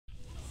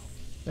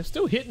They're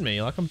still hitting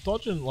me, like I'm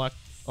dodging like...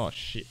 Oh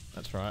shit,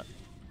 that's right.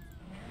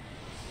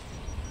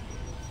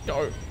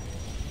 Go!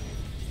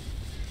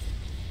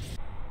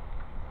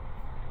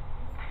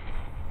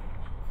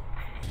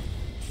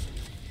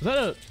 Is that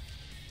a...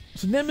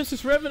 It's a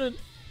Nemesis Revenant!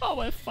 Oh,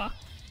 we're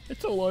fucked.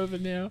 It's all over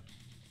now.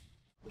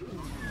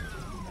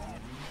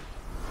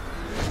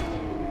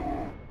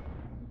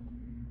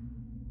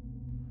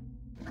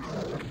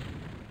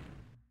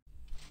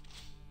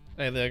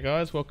 Hey there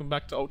guys, welcome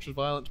back to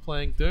Ultraviolent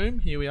playing Doom.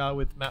 Here we are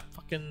with map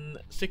fucking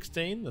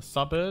 16, the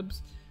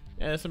suburbs.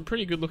 Yeah, there's some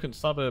pretty good looking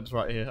suburbs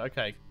right here.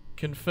 Okay,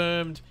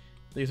 confirmed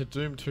these are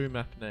Doom 2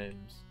 map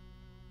names.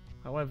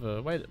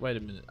 However, wait a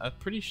minute. I'm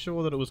pretty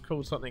sure that it was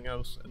called something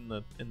else in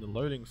the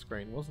loading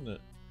screen, wasn't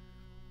it?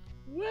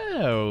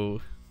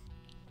 Well,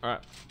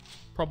 alright,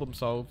 problem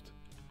solved.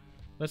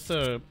 Let's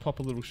pop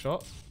a little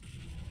shot.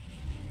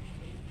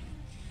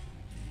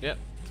 Yep,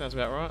 sounds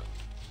about right.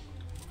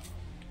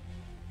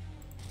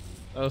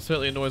 That was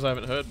certainly a noise I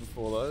haven't heard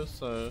before though,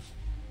 so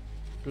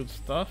good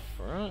stuff,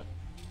 alright.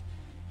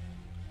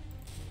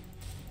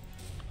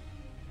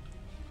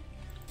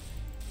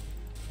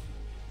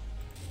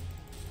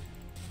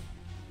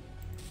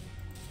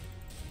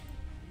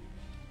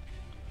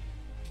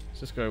 Let's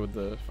just go with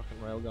the fucking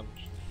railgun,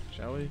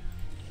 shall we?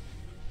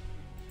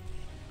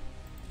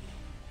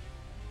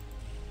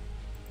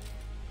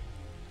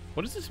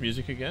 What is this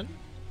music again?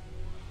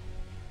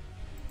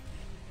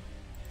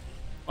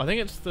 I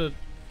think it's the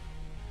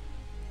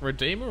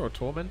Redeemer or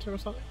Tormentor or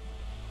something?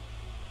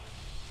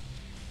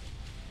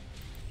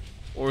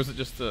 Or is it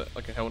just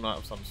like a Hell Knight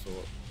of some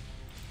sort?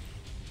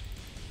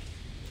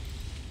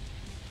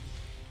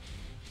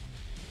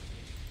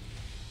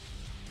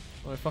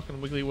 No fucking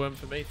wiggly worm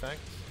for me,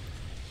 thanks.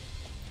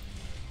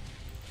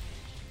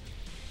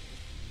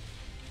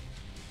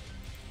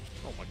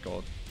 Oh my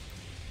god.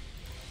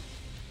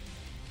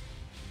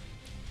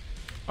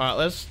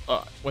 Alright,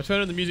 we're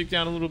turning the music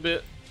down a little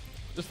bit.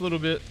 Just a little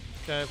bit,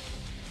 okay.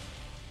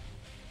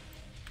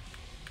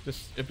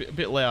 Just a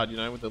bit loud, you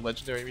know, with the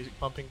legendary music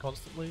pumping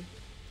constantly.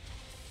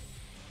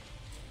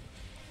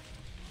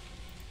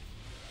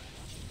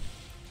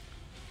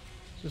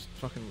 Just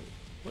fucking...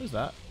 What is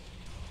that?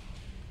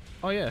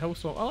 Oh yeah,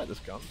 Hellstorm. I like this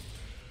gun.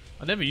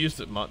 I never used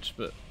it much,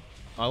 but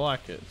I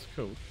like it. It's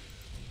cool.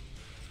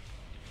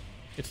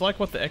 It's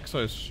like what the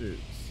Exos shoots.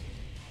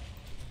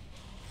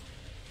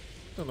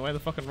 And the way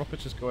the fucking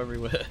rockets just go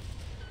everywhere.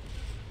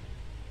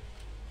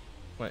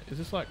 Wait, is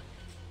this like...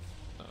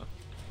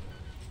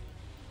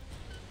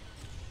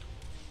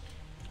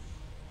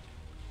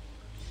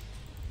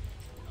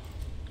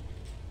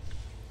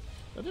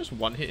 Did I just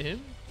one hit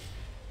him?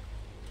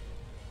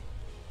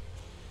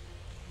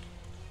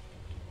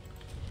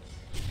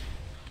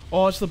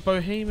 Oh, it's the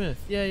Behemoth.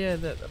 Yeah,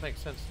 that makes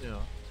sense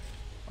now.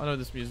 I know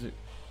this music.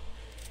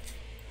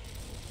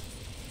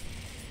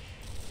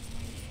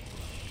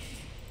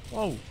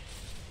 Whoa.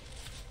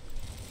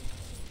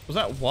 Was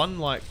that one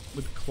like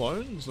with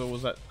clones or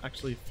was that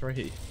actually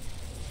 3?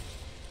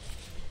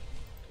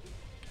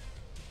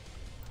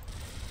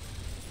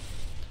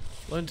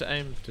 Learn to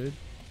aim, dude.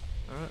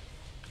 Alright.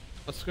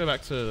 Let's go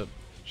back to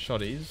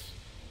shotties.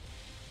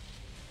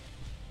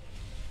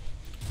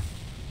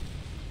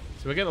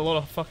 So we get a lot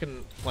of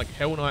fucking like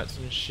Hell Knights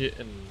and shit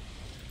and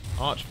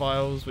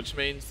Archviles, which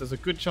means there's a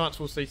good chance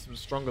we'll see some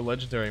stronger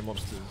legendary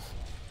monsters.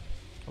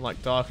 And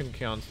like Dark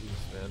Encounters,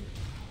 man.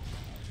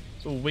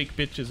 It's all weak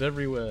bitches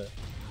everywhere.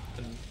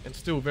 And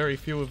still very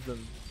few of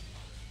them.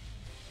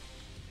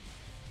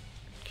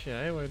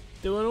 Okay, we're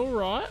doing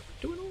alright.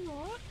 Doing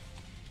alright.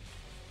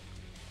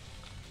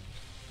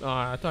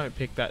 Ah, don't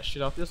pick that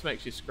shit up. This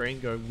makes your screen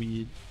go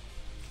weird.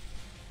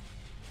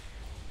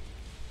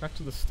 Back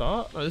to the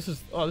start? No, this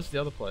is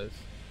the other place.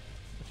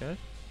 Okay.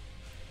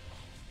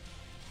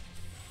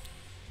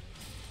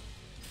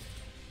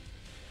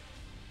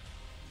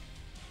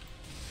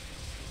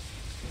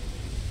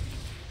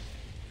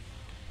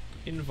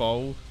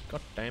 Involve.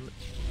 God damn it.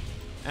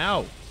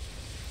 Ow!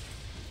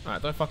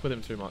 Alright, don't fuck with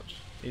him too much.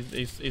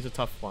 He's a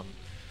tough one.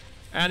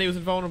 And he was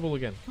invulnerable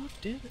again. God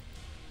damn it.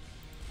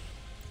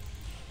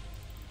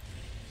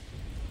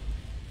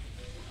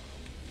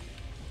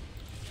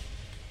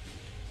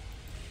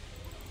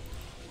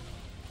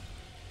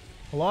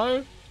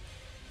 Hello?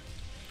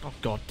 Oh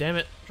god damn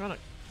it. I'm trying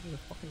to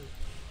fucking...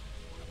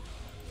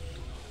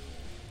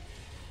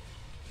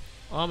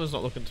 Armor's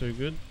not looking too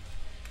good.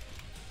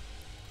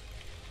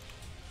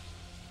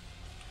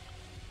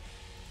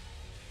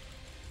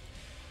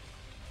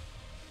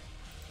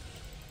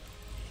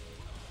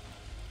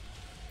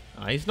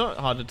 He's not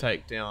hard to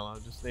take down. I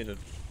just need to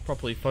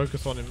properly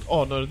focus on him.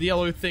 Oh no, the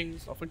yellow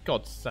things. Oh, for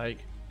God's sake.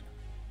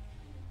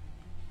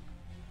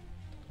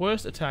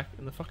 Worst attack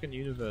in the fucking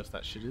universe,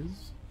 that shit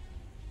is.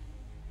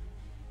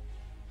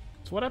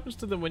 So what happens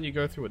to them when you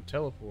go through a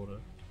teleporter?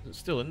 Is it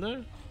still in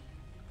there?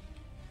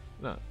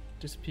 No,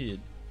 disappeared.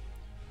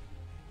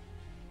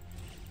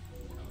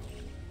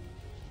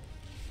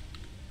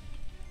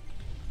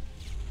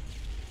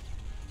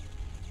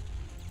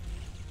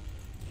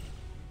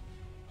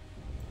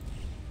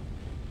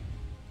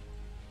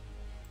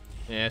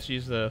 Yeah, let's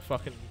use the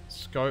fucking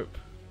scope.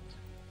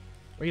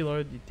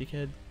 Reload, you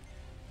dickhead.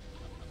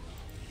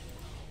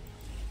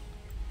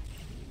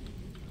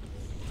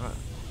 Alright.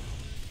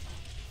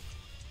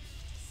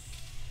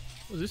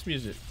 What's this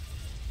music?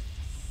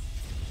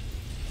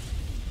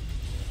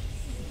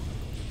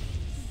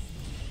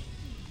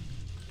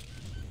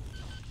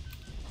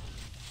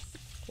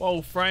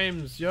 Whoa,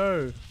 frames,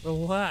 yo,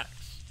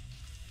 relax.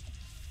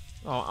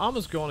 Oh,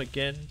 armor's gone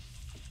again.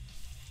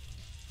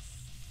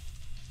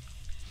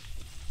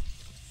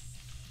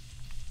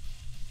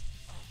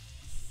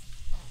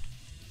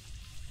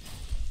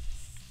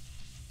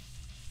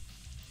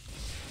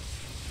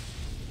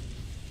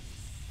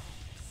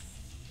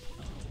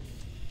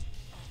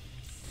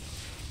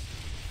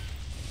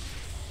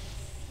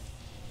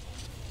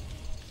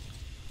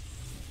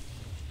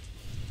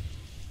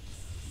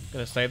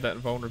 Gonna save that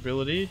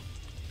vulnerability.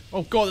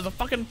 Oh god, there's a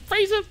fucking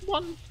freezer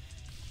one!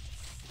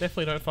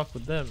 Definitely don't fuck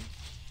with them.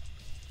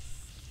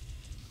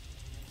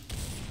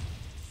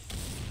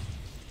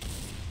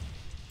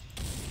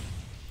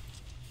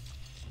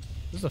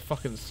 This is a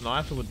fucking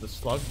sniper with the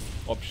slug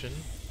option.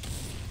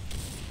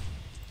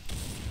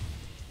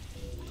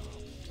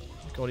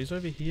 Oh god, he's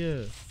over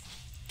here.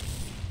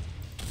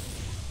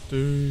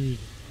 Dude.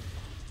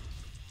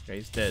 Okay,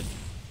 he's dead.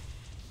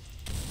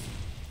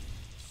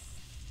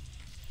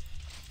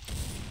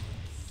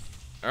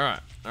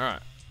 Alright,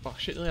 alright. Oh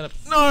shit, nearly out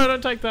of— no,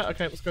 don't take that!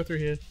 Okay, let's go through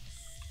here.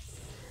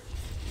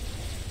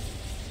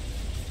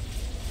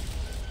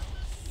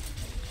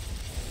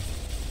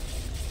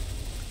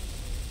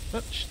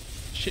 That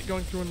shit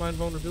going through in my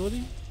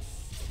invulnerability?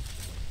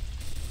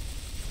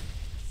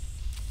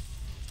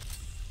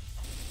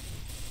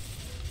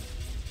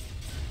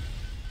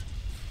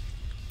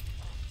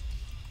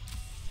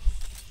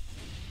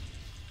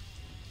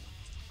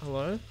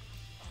 Hello?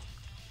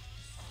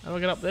 How do I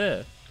get up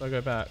there? Do I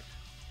go back?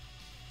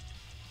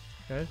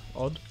 Okay,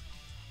 odd. Are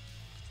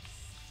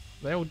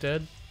they all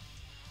dead?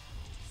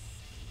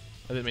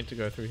 I didn't mean to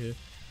go through here.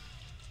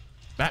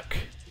 Back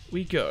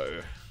we go.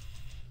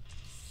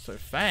 So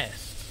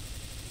fast.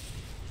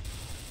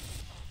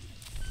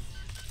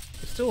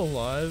 They're still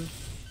alive.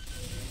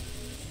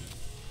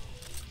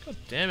 God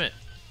damn it.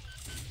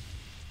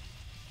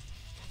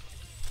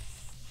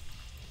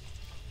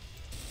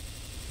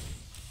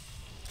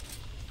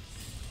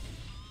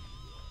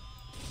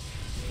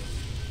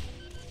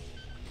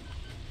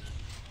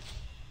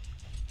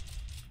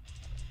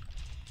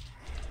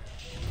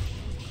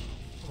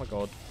 Oh my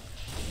god.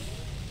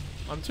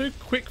 I'm too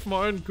quick for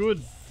my own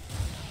good.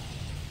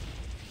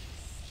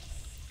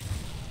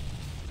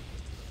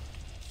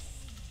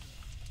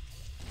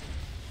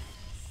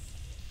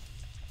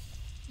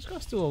 This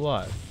guy's still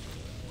alive.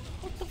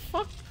 What the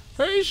fuck?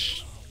 Hey,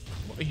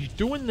 what are you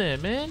doing there,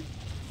 man?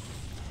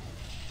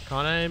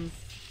 Can't aim.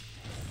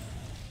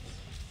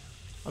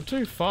 I'm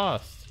too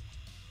fast.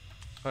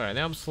 Alright,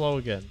 now I'm slow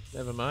again.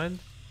 Never mind.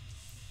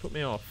 Put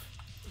me off.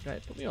 Okay,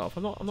 put me off.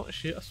 I'm not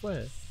shit, I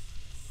swear.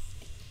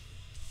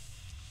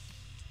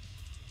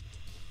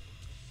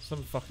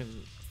 Some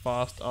fucking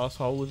fast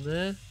asshole in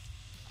there.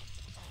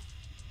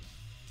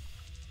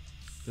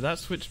 Did that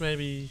switch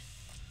maybe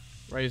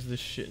raise this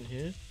shit in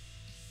here?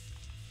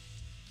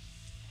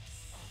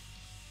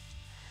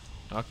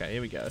 Okay,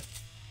 here we go.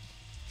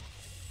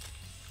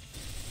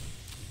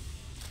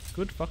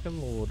 Good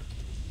fucking lord.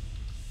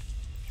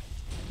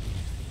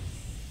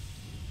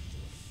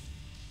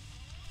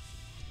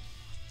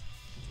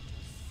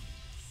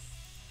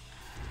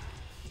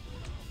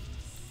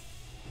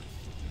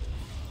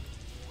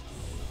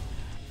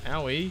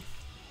 Owie.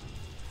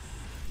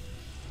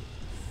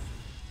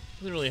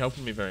 Isn't really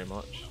helping me very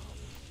much.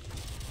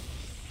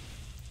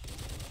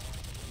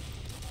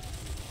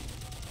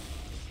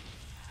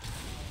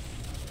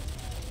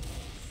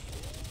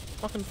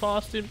 Fucking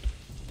fast imp.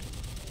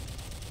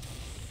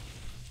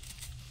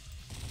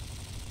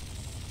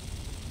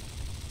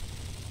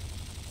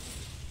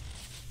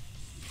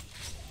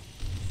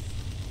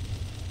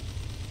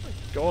 Oh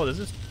my god, there's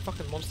just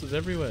fucking monsters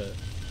everywhere.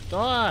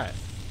 Die!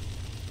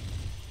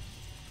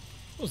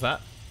 What was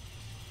that?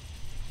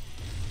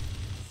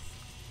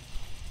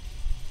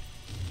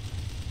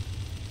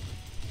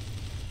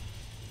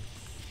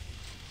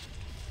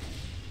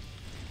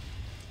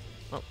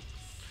 Oh.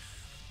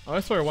 I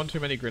always throw one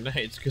too many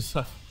grenades because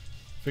I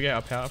forget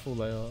how powerful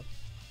they are. Oh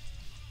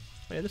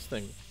yeah, this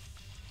thing.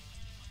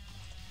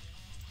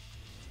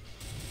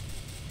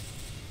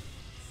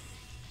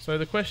 So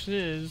the question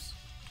is,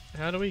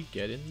 how do we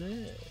get in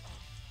there?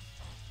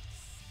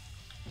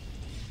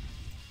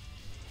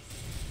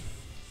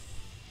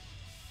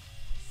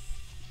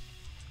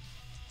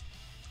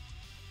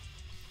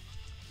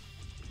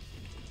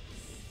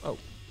 Oh,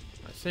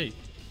 I see.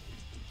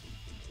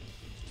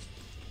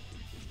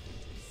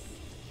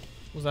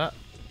 What's that?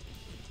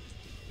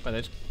 Wait, they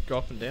just go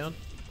up and down?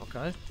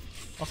 Okay.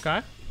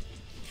 Okay.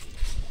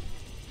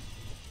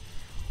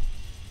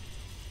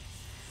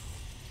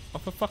 Oh,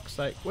 for fuck's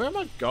sake. Where am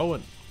I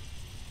going?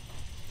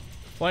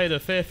 Played a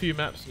fair few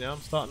maps now. I'm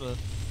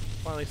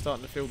finally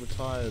starting to feel the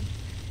tired.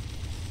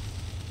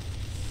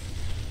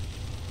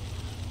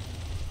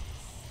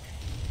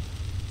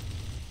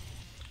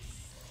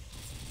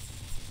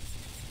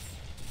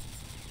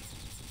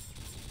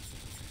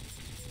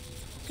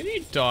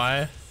 you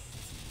die?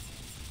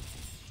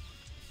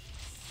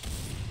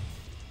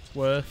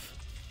 Worth.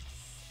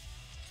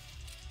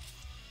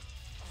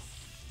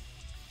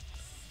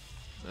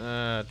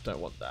 Don't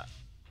want that.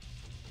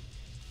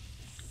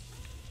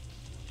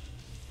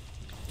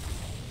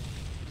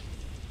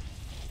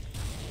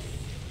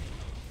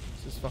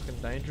 This is fucking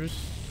dangerous.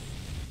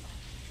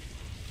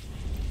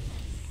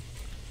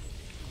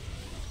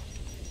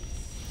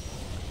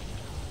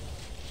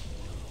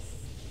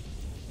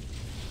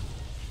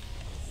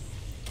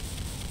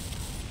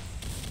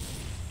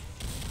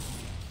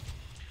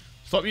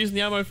 Stop using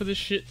the ammo for this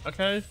shit,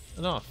 okay?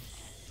 Enough.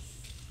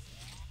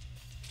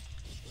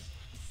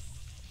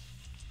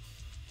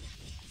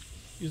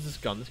 Use this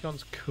gun. This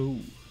gun's cool.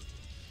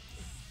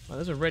 Oh,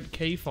 there's a red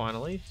key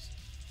finally.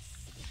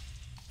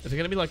 Is there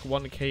gonna be like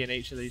one key in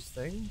each of these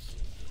things?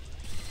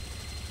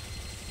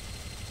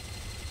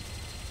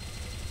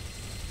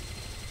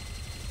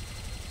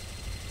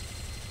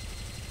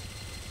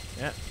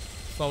 Yeah.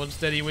 Slow and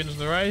steady wins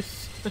the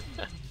race. Is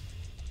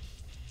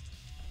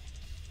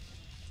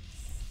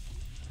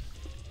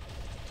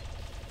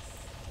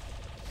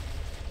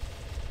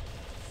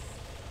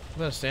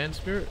that a sand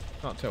spirit?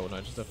 Can't tell,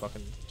 no, just a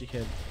fucking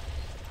dickhead.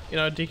 You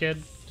know, a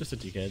dickhead. Just a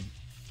dickhead.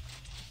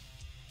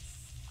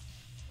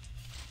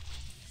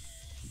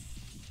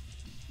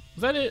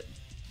 Was that it?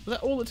 Was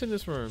that all that's in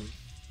this room?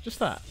 Just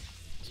that?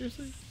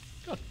 Seriously?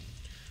 God.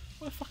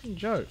 What a fucking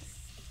joke.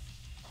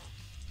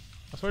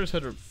 I swear I just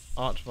heard an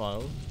arch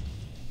vial.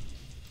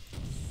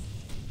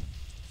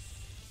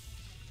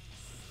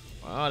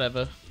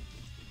 Whatever.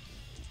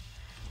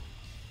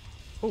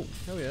 Oh,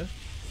 hell yeah.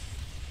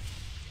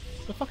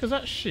 The fuck is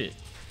that shit?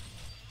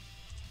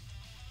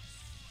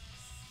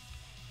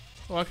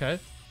 Oh, okay.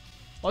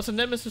 Oh, it's a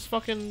Nemesis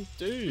fucking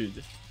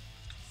dude.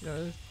 You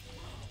know, what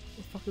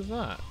the fuck is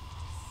that?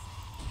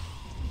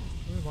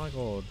 Oh my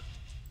god.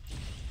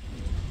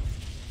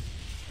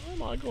 Oh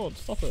my god,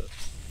 stop it.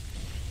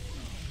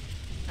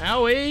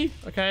 Owie!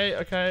 Okay,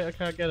 okay,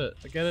 okay, I get it.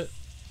 I get it.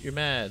 You're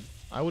mad.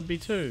 I would be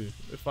too,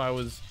 if I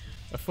was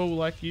a fool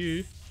like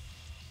you.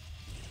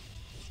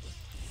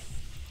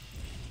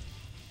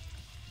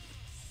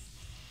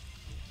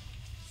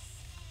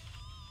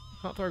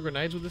 Can't throw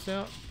grenades with this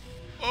out.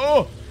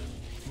 Oh!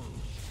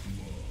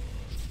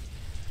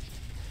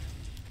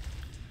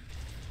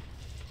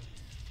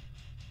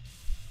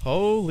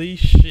 Holy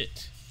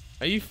shit.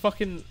 Are you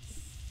fucking...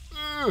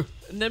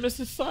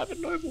 Nemesis Cyber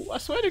Noble. I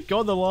swear to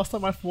god the last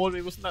time I fought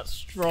him wasn't that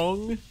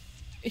strong.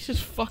 It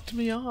just fucked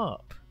me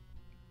up.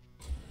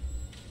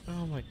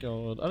 Oh my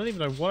god. I don't even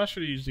know what I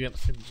should have used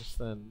against him just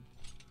then.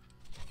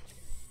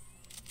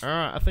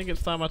 Alright, I think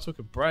it's time I took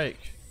a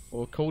break.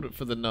 Or called it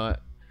for the night.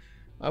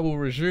 I will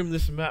resume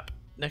this map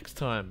next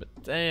time.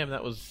 But damn,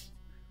 that was...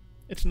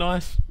 It's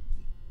nice.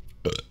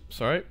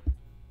 Sorry.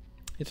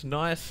 It's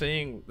nice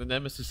seeing the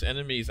Nemesis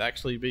enemies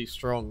actually be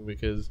strong,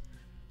 because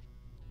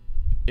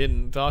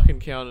in Dark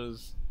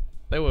Encounters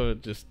they were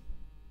just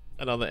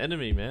another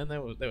enemy, man. They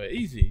were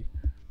easy.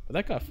 But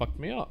that guy fucked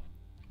me up.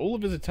 All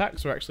of his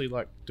attacks were actually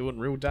like doing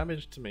real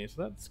damage to me,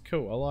 so that's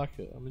cool. I like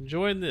it. I'm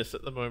enjoying this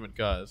at the moment,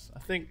 guys. I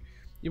think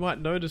you might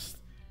notice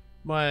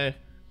my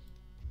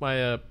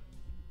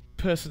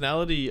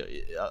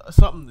personality,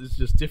 something is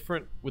just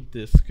different with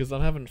this, because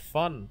I'm having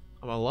fun.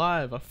 I'm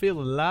alive. I feel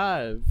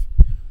alive.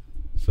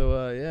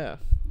 So yeah,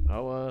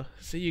 I'll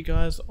see you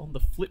guys on the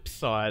flip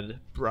side,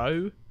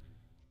 bro.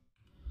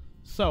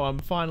 So I'm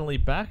finally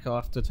back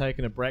after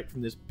taking a break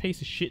from this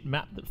piece of shit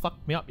map that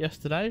fucked me up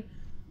yesterday.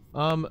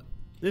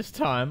 This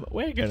time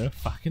we're gonna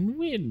fucking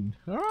win.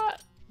 Alright?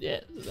 Yeah,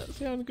 that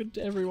sounds good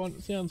to everyone.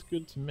 It sounds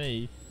good to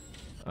me.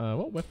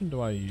 What weapon do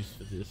I use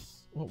for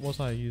this? What was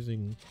I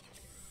using?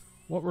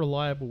 What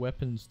reliable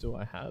weapons do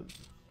I have?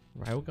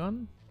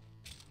 Railgun?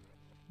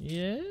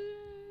 Yeah?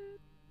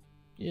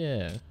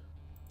 Yeah.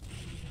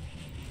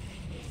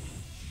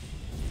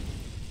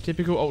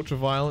 Typical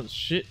ultra-violence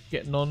shit,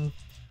 getting on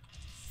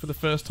for the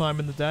first time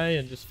in the day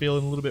and just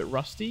feeling a little bit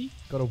rusty.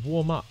 Gotta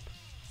warm up.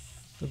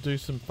 Gotta do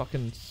some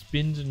fucking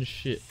spins and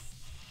shit.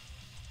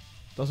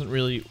 Doesn't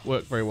really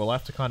work very well. I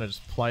have to kind of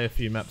just play a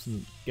few maps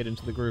and get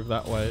into the groove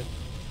that way.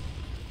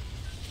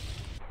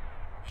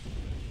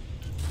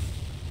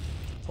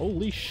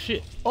 Holy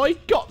shit. Oh, he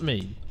got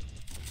me!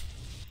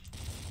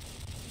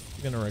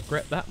 You're gonna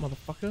regret that,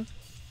 motherfucker.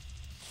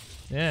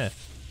 Yeah.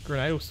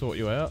 Grenade will sort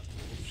you out.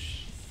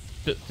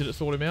 Did it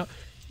sort him out?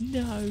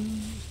 No.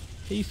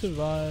 He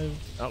survived.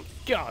 Oh,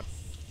 God.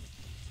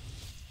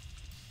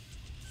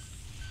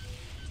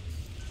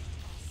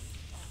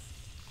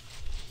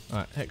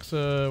 Alright,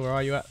 Hexa, where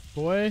are you at,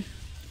 boy?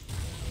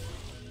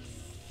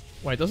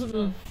 Wait, doesn't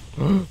the...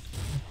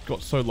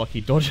 Got so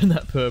lucky dodging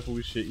that purple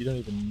shit, you don't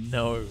even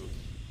know.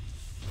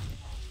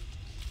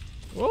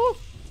 Oh!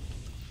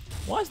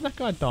 Why isn't that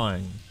guy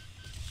dying?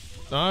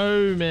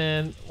 No,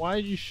 man. Why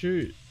did you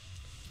shoot?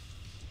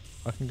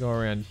 I can go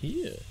around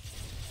here.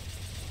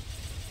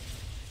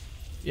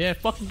 Yeah,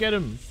 fucking get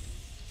him.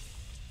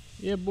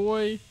 Yeah,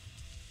 boy.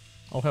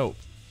 I'll help.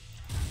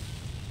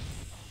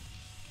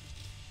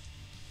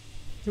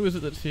 Who is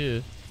it that's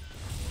here?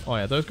 Oh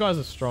yeah, those guys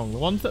are strong. The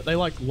ones that they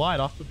like light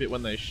up a bit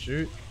when they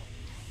shoot.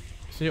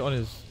 See it on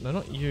his... No,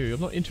 not you.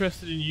 I'm not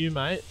interested in you,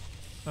 mate.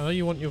 I know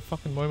you want your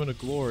fucking moment of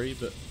glory,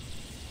 but...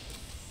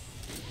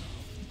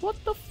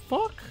 What the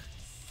fuck?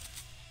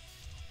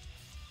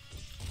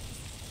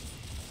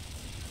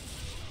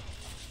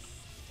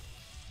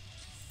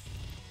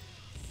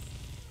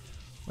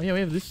 Oh yeah, we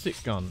have this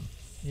sick gun.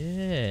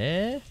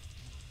 Yeah.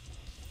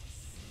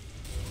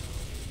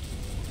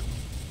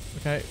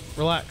 Okay,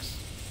 relax.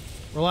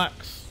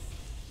 Relax.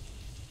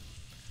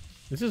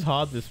 This is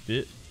hard, this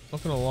bit.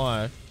 Not gonna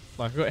lie.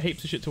 Like, I've got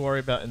heaps of shit to worry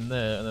about in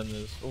there, and then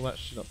there's all that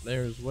shit up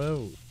there as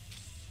well.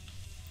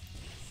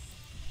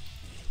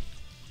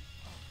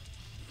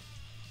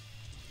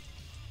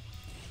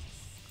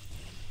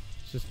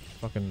 Let's just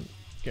fucking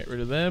get rid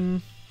of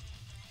them.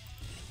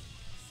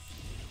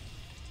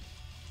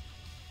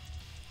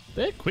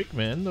 They're quick,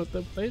 man.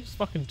 They just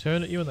fucking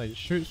turn at you and they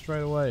just shoot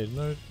straight away.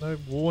 No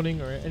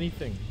warning or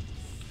anything.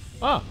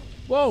 Ah!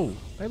 Whoa!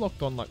 They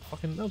locked on like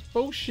fucking... That was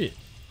bullshit.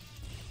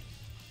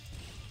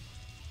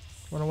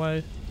 Run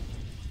away.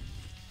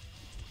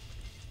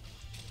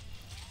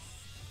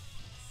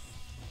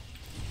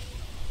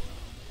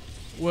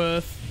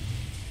 Worth.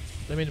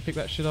 They mean to pick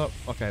that shit up.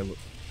 Okay, look.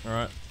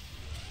 Alright.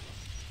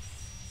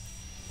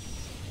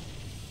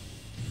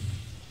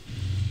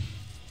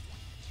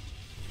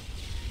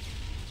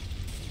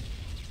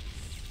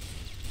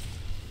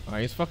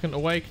 Alright, he's fucking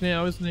awake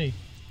now, isn't he?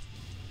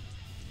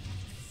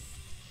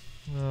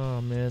 Oh,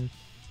 man.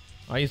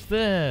 Oh, he's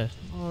there.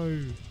 Oh.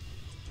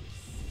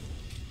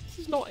 This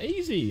is not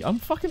easy. I'm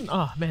fucking...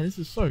 Ah, man, this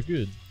is so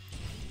good.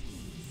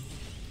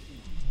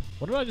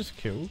 What did I just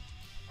kill?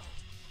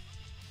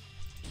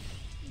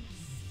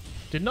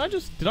 Did I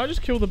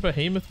just kill the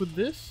behemoth with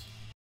this?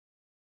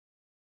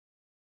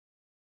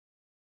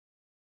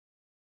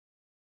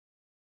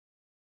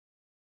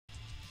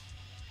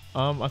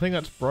 I think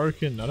that's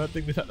broken. I don't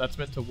think that's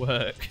meant to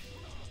work.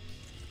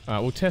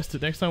 Alright, we'll test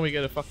it next time we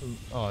get a fucking...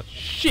 Oh,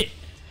 shit!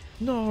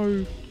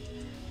 No!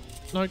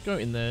 No, go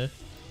in there.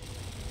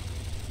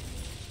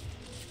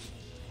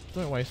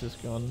 Don't waste this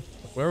gun.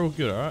 We're all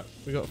good, alright?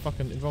 We got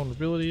fucking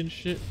invulnerability and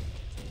shit.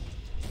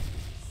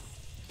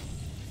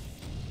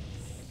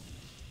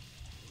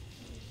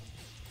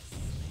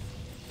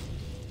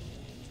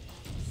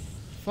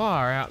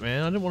 Far out,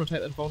 man. I didn't want to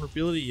take that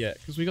vulnerability yet,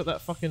 because we got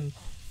that fucking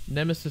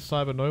Nemesis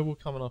Cyber Noble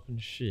coming up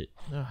and shit.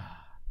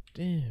 Ah,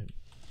 damn.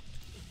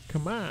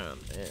 Come on,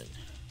 man.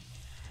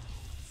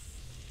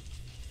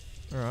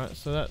 Alright,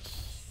 so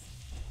that's...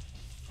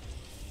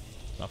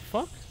 The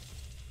fuck?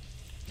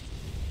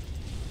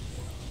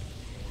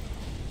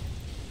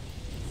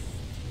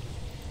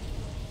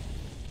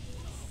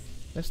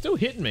 They're still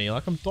hitting me,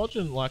 like I'm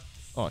dodging like...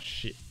 Oh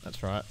shit,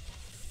 that's right.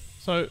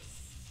 So,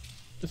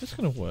 is this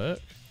gonna work?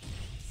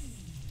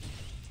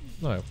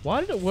 No,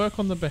 why did it work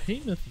on the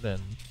behemoth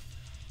then?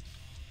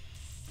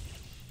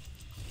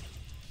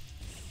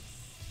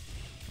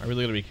 I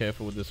really gotta be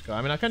careful with this guy.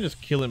 I mean, I can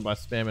just kill him by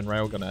spamming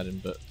railgun at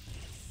him, but...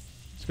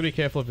 Just gotta be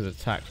careful of his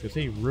attacks, because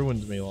he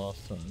ruined me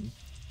last time.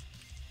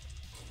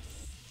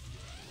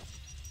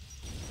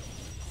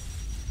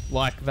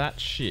 Like that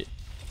shit.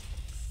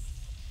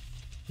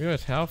 You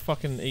realize how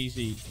fucking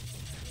easy...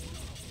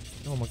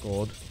 Oh my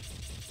god.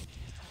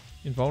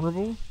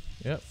 Invulnerable?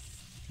 Yep.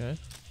 Okay.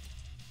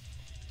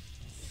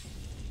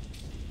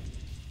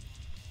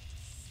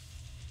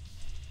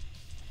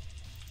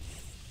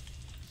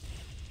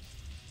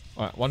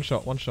 Alright, one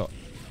shot, one shot.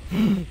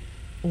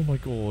 Oh my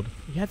god.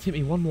 He had to hit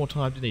me one more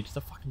time, didn't he? Just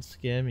to fucking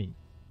scare me.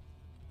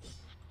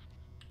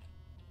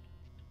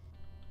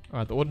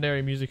 Alright, the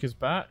ordinary music is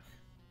back.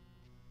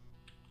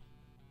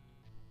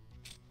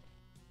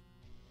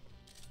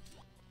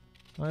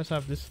 Can I just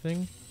have this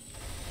thing?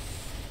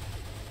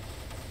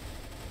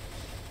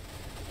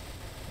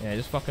 Yeah,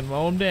 just fucking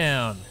mow him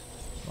down.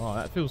 Oh,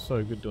 that feels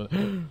so good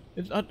doing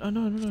it.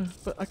 No,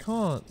 but I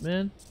can't,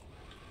 man.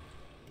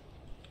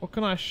 What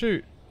can I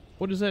shoot?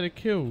 What is there to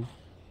kill?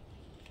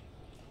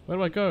 Where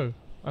do I go?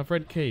 I've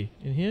red key.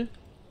 In here?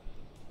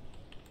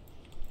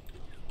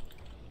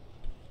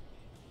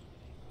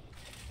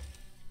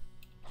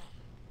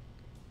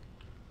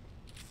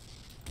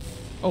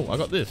 Oh, I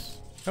got this.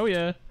 Hell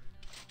yeah.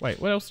 Wait,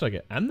 what else did I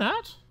get? And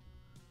that?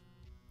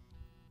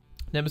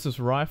 Nemesis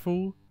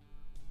rifle.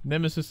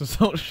 Nemesis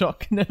assault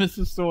shotgun.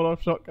 Nemesis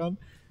sawed-off shotgun.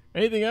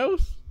 Anything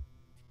else?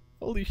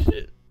 Holy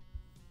shit.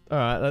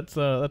 Alright, that's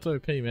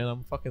OP,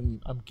 man.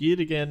 I'm geared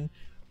again.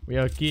 We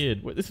are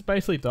geared. This is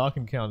basically Dark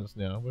Encounters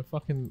now.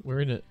 We're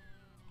in it.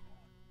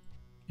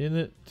 In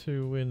it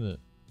to win it.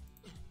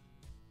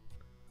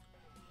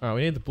 Alright,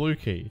 we need the blue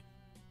key.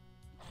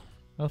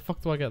 How the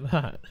fuck do I get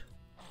that?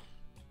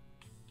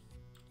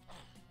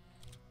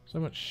 So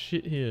much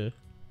shit here.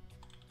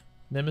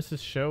 Nemesis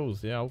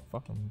shells. Yeah, I'll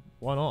fucking...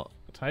 Why not?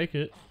 I'll take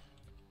it.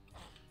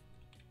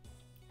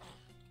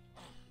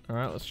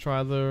 Alright, let's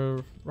try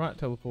the right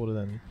teleporter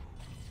then.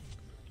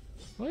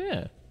 Oh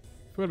yeah.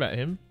 Forgot about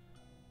him.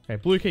 Okay,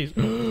 blue keys.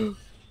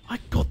 I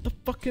got the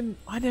fucking...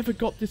 I never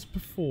got this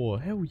before.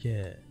 Hell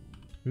yeah.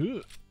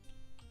 Ugh.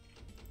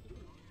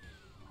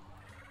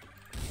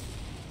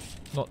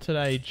 Not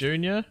today,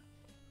 Junior.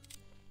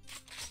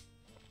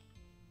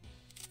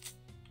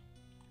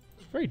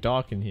 It's very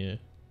dark in here,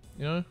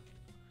 you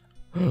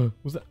know?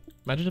 Was that...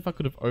 Imagine if I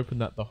could have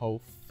opened that the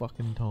whole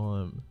fucking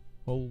time.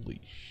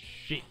 Holy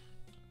shit.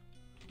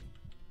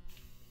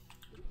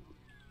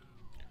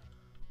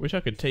 Wish I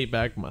could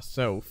teabag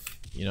myself,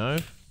 you know?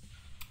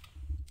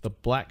 The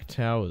Black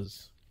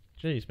Towers.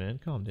 Jeez, man,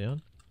 calm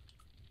down.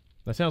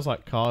 That sounds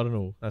like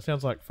Cardinal. That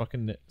sounds like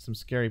fucking some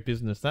scary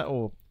business. That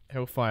or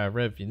Hellfire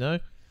Rev, you know?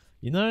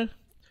 You know?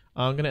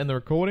 I'm gonna end the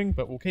recording,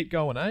 but we'll keep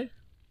going, eh?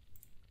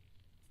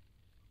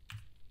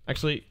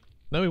 Actually,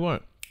 no we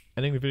won't.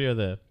 Ending the video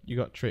there. You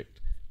got tricked.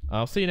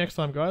 I'll see you next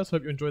time, guys.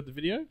 Hope you enjoyed the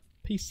video.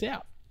 Peace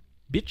out,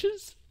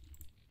 bitches.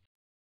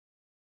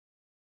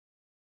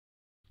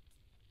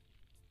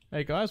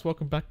 Hey guys,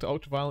 welcome back to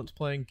Ultraviolence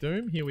playing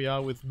Doom. Here we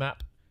are with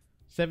map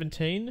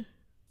 17,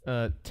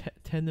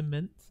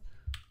 Tenements.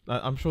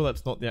 I'm sure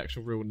that's not the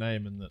actual real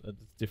name and that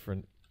it's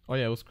different. Oh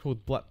yeah, it was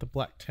called the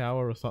Black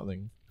Tower or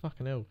something.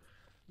 Fucking hell.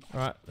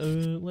 Alright,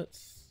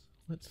 let's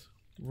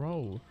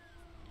roll.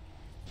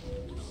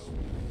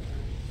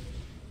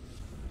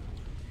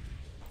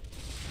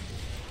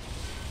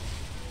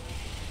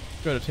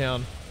 Go to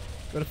town.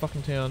 Go to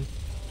fucking town.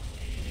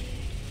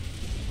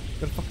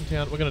 Go to fucking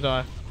town. We're gonna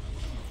die.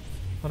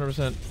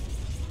 100%.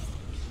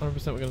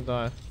 100% we're gonna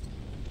die.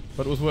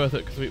 But it was worth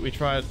it because we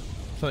tried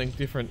something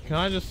different. Can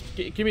I just...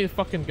 give me the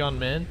fucking gun,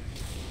 man.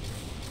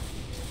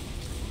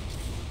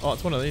 Oh,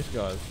 it's one of these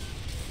guys.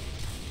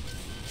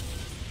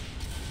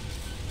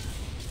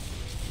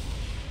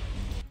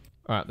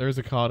 Alright, there is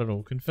a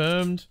Cardinal.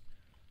 Confirmed.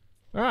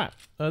 Alright,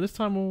 this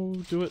time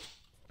we'll do it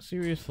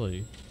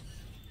seriously.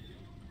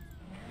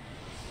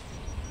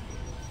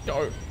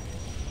 Go!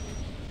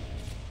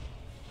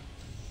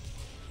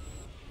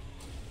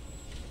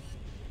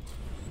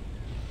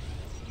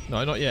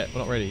 No, not yet. We're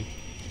not ready.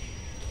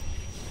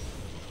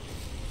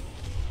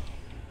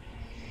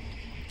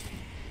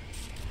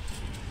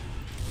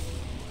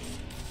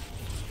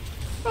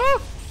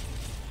 Ah!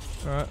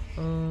 Alright,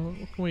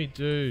 what can we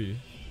do?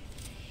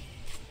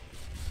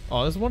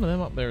 Oh, there's one of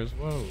them up there as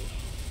well.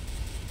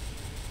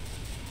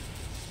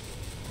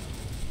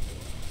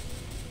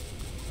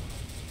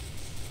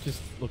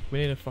 Just, look, we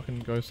need to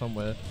fucking go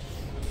somewhere.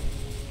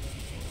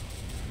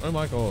 Oh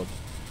my god.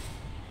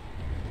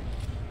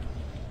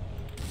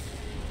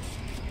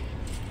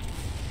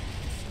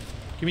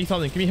 Give me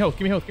something, give me health,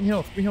 give me health, give me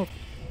health, give me health.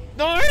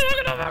 No,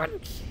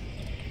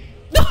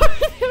 no,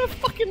 a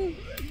fucking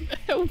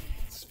health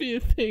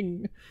sphere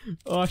thing.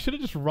 Oh, I should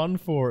have just run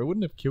for it. It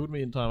wouldn't have killed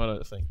me in time, I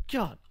don't think.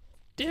 God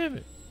damn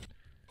it.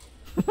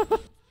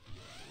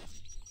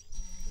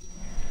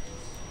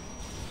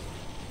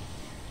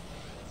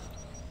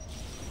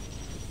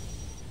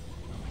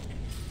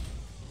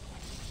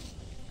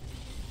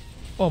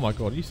 Oh my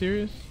god, are you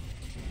serious?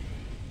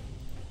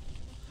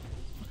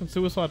 Fucking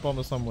suicide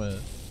bomber somewhere.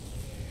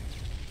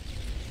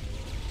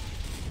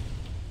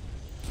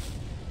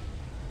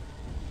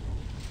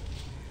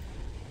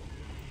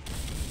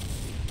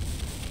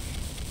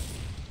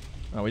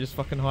 Oh, we just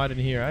fucking hide in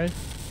here, eh?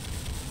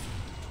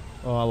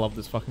 Oh, I love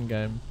this fucking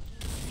game.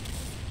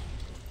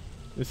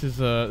 This is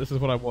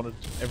what I wanted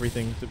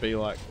everything to be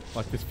like.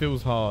 Like, this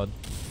feels hard.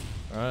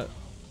 Alright.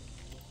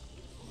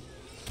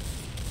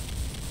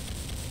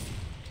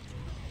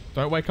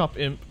 Don't wake up,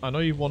 imp. I know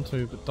you want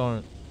to, but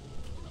don't.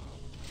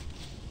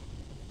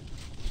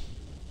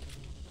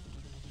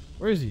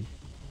 Where is he?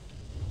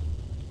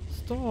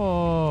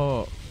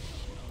 Stop!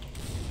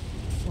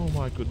 Oh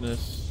my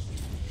goodness.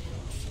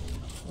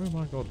 Oh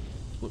my god.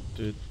 Look,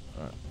 dude.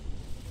 Alright.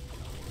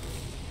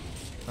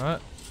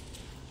 Alright.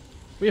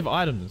 We have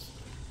items.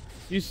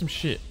 Let's use some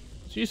shit.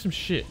 Let's use some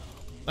shit.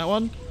 That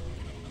one?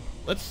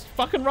 Let's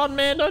fucking run,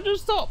 man. Don't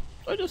just stop.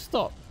 Don't just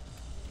stop.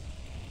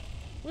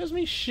 Where's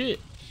me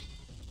shit?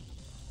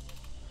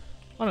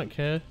 I don't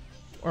care.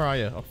 Where are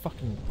you? I'll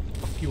fucking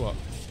fuck you up.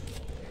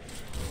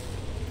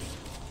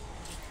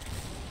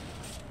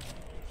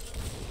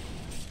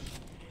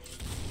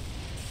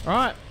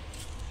 Alright.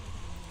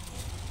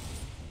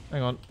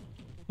 Hang on.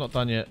 Not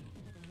done yet.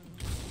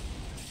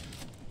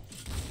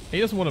 He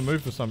doesn't want to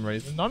move for some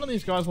reason. None of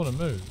these guys want to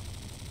move.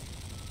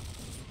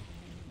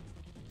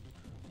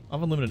 I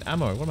have unlimited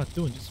ammo. What am I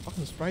doing? Just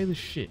fucking spray this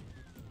shit.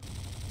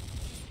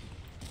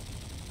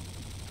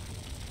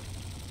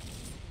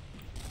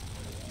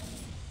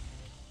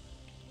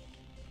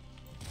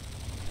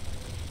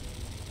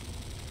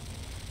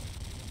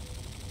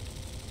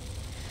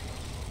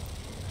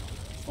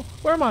 Oh,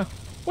 where am I?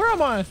 Where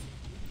am I?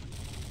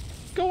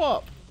 Go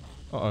up.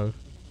 Uh-oh.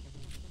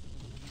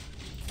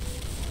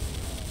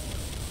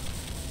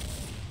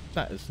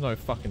 That is no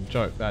fucking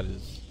joke, that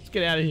is. Let's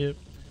get out of here.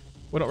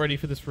 We're not ready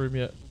for this room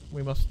yet.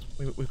 We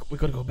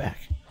gotta go back.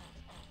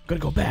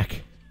 Gotta go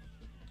back.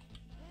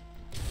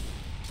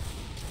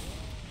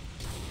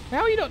 How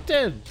are you not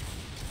dead?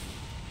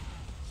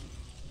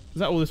 Is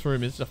that all this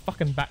room is? It's a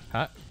fucking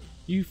backpack.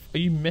 Are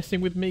you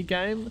messing with me,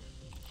 game?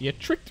 You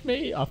tricked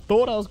me. I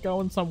thought I was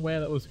going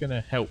somewhere that was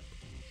gonna help.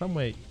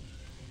 Somewhere.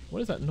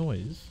 What is that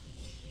noise?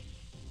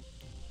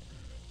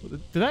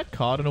 Did that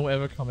Cardinal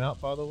ever come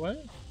out, by the way?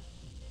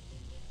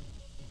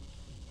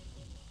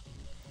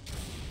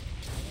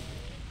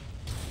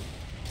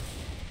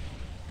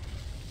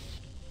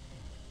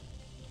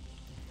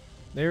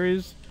 There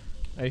is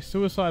a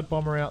suicide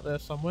bomber out there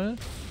somewhere.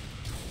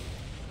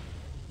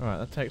 Alright,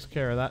 that takes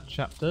care of that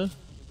chapter.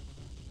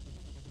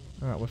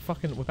 Alright, we're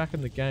back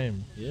in the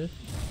game, yeah?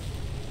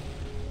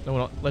 No, we're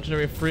not.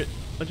 Legendary Ifrit.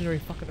 Legendary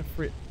fucking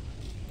Ifrit.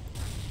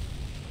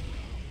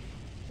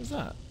 What's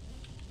that?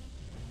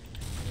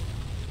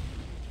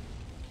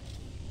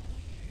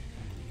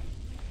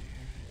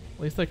 At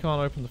least they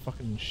can't open the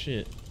fucking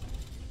shit.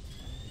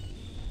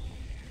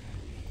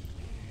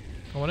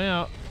 Come on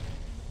out.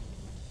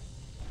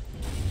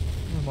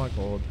 Oh my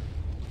god.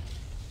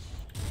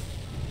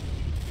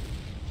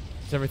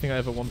 It's everything I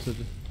ever wanted.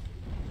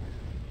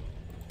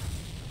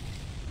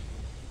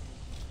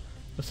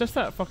 Let's test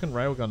that fucking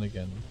railgun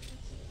again.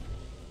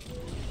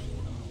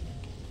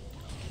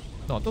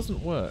 No, it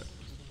doesn't work.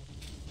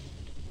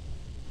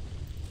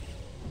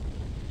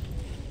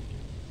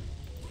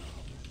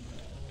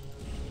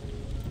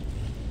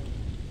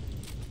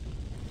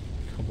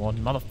 Come on,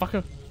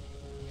 motherfucker!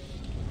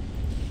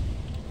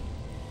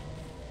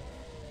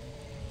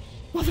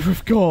 Mother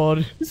of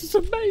God! This is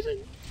amazing!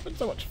 It's been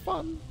so much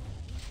fun!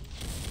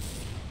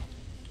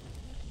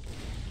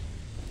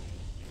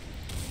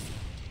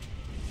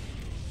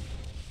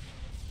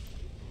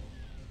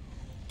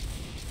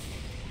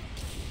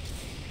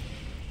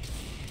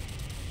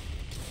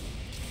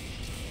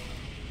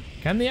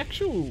 Can the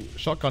actual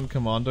shotgun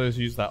commandos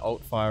use that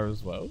alt fire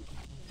as well?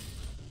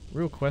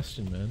 Real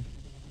question, man.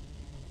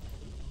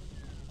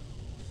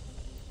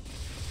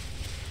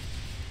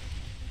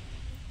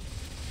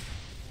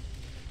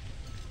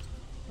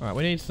 Alright,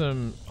 we need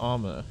some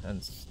armor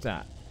and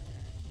stat.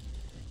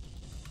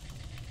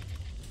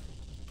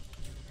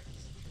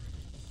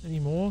 Any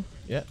more?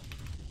 Yep.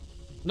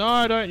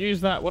 No, don't use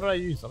that. What did I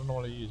use? I don't know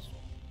what I used.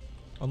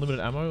 Unlimited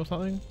ammo or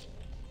something?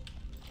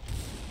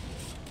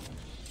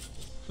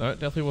 No, it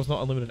definitely was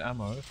not unlimited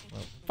ammo.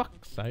 Well,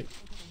 fuck's sake.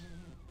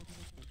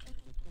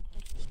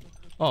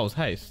 Oh, it was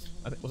haste.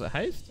 Was it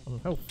haste? I'm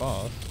hell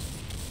fast.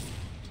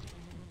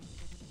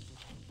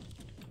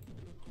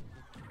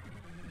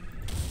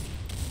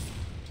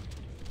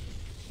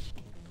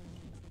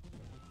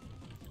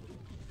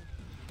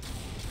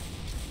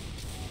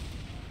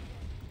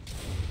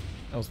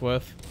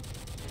 Ellsworth.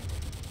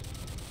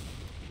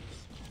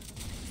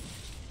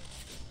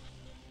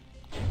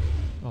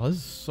 Oh, this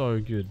is so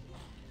good.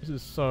 This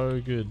is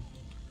so good.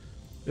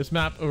 This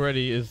map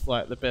already is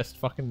like the best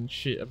fucking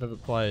shit I've ever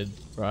played,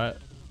 right?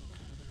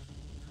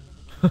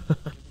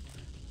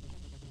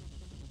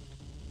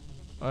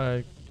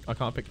 I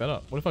can't pick that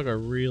up. What if I go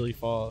really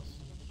fast?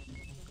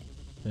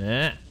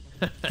 Yeah.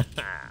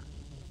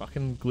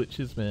 Fucking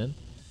glitches, man.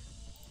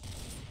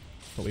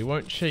 But we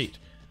won't cheat.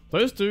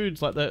 Those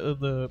dudes, like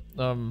the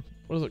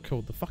what is it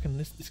called? The fucking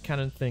this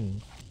cannon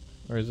thing,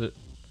 or is it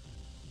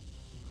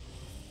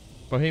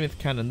Behemoth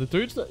cannon? The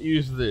dudes that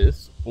use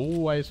this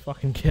always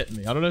fucking get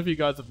me. I don't know if you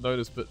guys have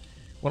noticed, but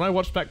when I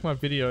watch back my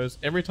videos,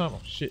 every time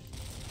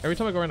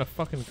I go around a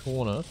fucking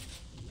corner,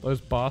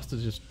 those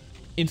bastards just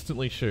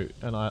instantly shoot,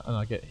 and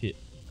I get hit.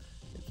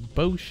 It's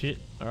bullshit.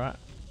 All right.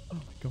 Oh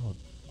my god.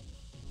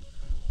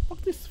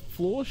 Fuck this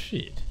floor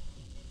shit.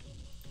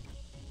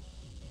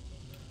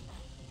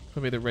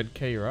 Could be the red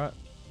key, right?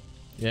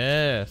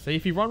 Yeah. See,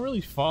 if you run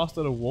really fast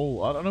at a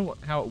wall, I don't know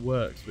how it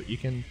works, but you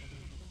can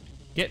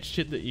get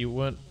shit that you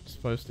weren't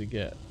supposed to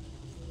get.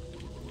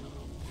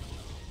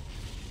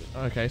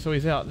 Okay, so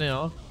he's out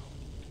now.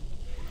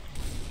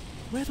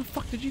 Where the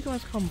fuck did you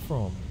guys come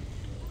from?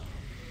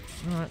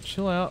 Alright,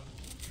 chill out.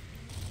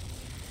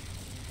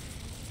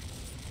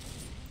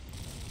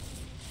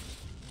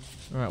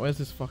 Alright, where's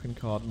this fucking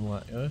cardinal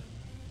at, yo?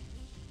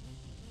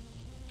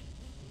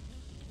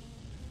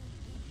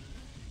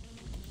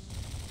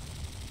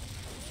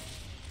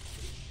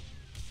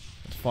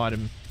 Let's fight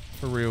him.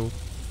 For real.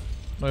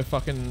 No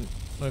fucking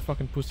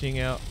pussying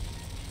out.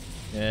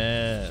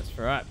 Yeah, that's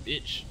right,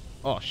 bitch.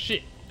 Oh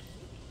shit.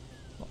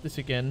 Not this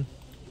again.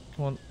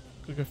 Come on,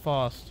 gotta go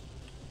fast.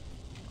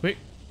 Quick.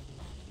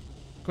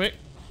 Quick.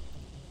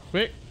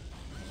 Quick.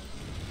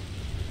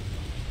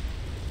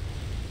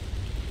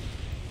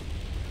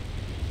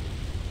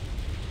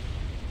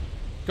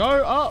 Go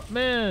up,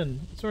 man.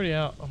 It's already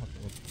out. Oh my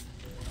god.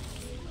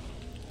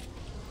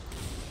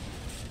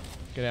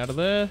 Get out of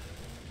there.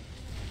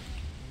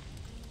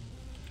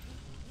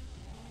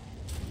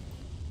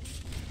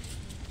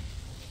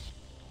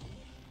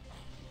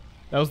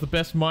 That was the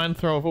best mine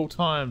throw of all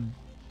time.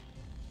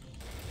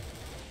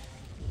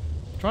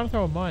 I'm trying to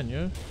throw a mine,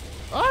 yo.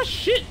 Ah,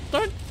 shit!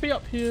 Don't be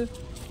up here.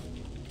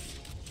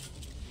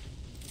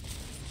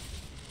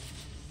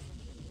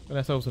 Got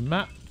ourselves a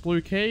map,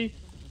 blue key,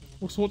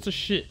 all sorts of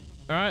shit.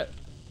 Alright,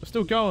 we're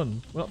still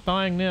going. We're not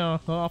dying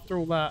now. Not after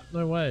all that.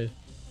 No way.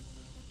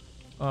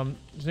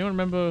 Does anyone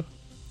remember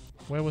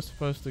where we're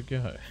supposed to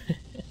go?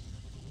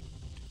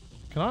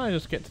 Can I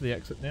just get to the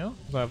exit now?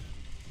 'Cause I've...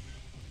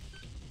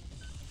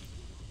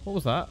 What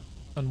was that?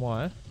 And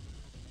why?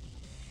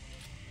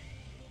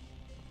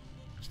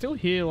 still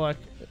hear like...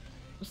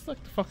 It's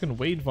like the fucking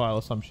weed vial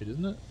or some shit,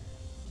 isn't it?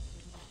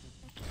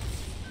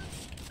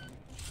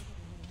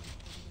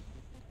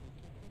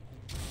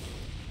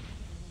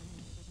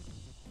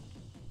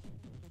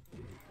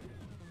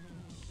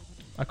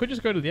 I could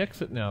just go to the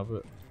exit now,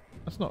 but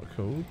that's not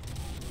cool.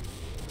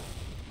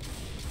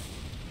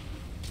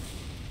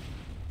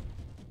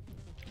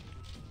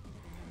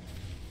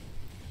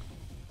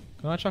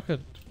 Can I chuck a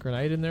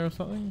grenade in there or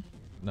something?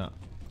 No.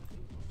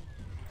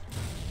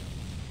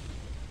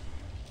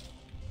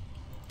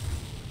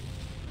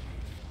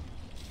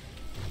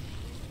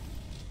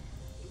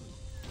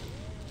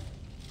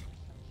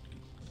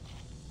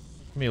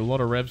 Be a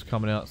lot of revs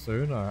coming out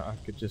soon. I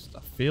could just,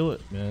 I feel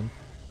it, man.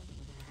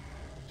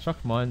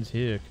 Chuck mines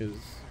here, because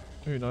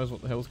who knows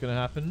what the hell's gonna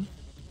happen.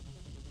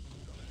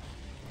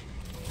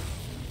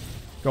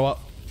 Go up,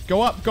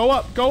 go up, go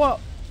up, go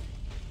up!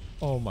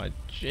 Oh my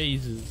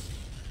Jesus.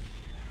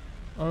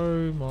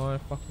 Oh my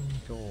fucking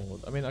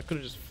god. I mean, I could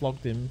have just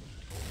flogged him.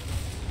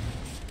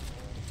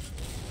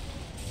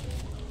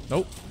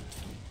 Nope.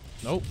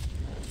 Nope.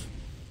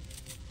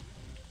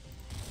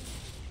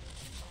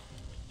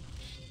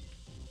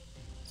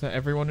 Is that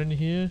everyone in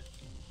here?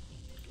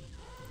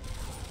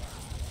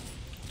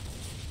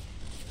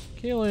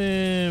 Kill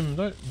him!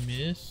 Don't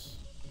miss.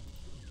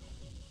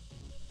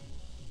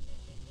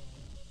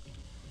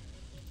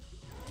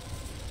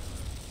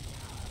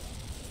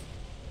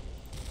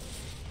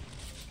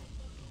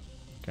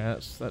 Okay,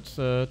 that's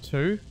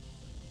 2.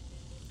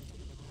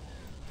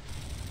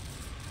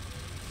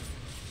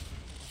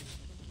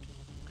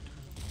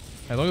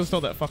 As long as it's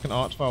not that fucking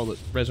archvile that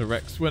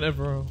resurrects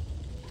whenever.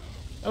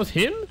 That was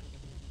him?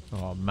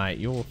 Oh mate,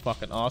 you're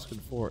fucking asking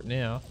for it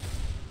now.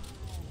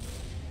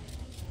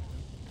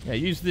 Yeah,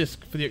 use this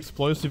for the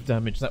explosive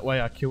damage. That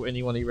way I kill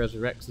anyone he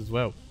resurrects as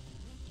well.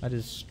 That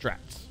is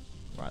strats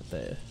right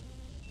there.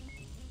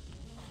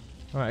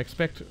 Alright,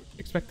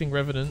 expecting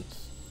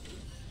revenants.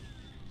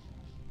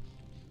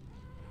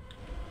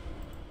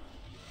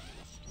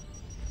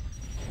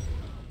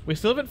 We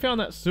still haven't found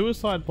that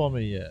suicide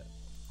bomber yet.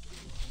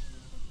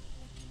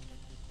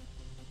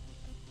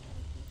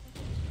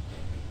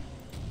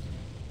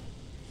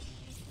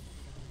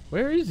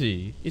 Where is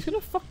he? He's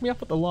gonna fuck me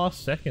up at the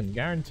last second,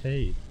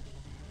 guaranteed.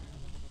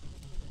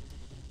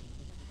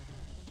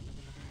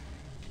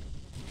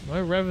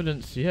 No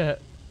revenants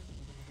yet.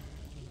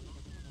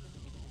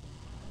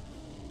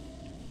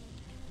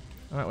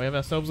 Alright, we have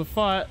ourselves a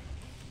fight.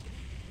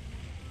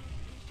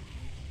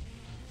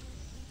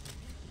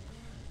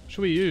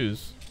 Should we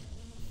use?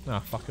 Ah,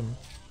 fuck him.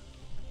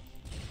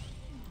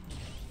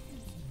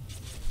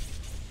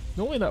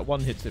 Normally that one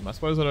hits him. I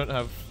suppose I don't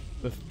have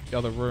the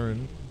other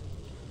rune.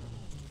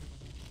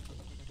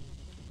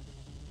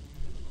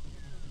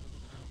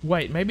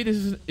 Wait, maybe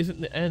this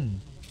isn't the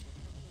end.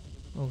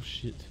 Oh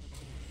shit.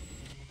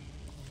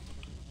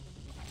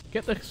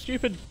 Get the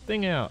stupid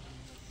thing out.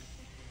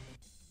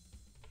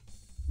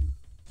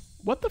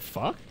 What the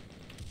fuck?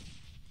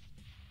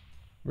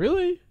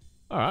 Really?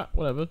 Alright,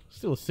 whatever.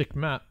 Still a sick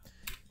map.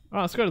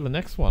 Alright, let's go to the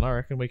next one. I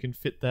reckon we can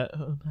fit that.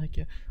 Oh my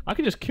god. I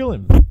can just kill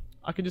him.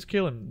 I can just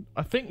kill him.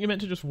 I think you're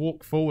meant to just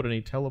walk forward and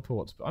he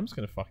teleports, but I'm just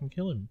gonna fucking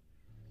kill him.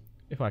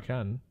 If I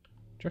can.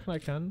 Do you reckon I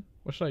can?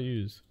 What should I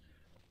use?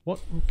 What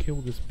will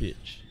kill this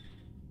bitch?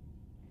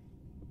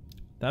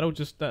 That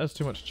has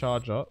too much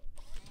charge up.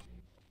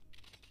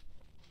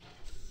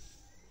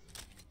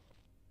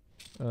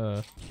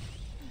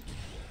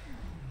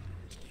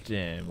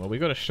 Damn, well we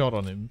got a shot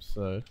on him,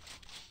 so...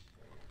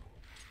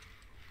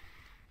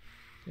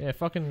 Yeah,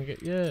 fucking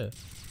get, yeah.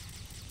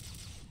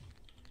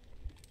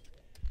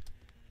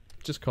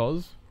 Just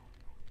cause.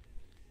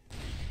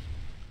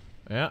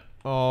 Yeah,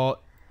 oh...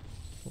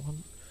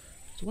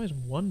 There's always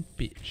one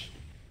bitch.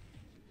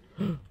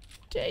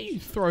 Dare you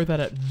throw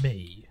that at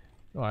me?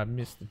 Oh, I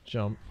missed the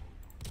jump.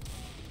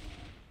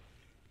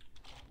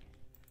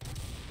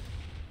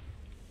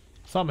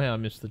 Somehow I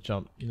missed the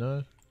jump, you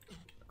know?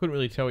 I couldn't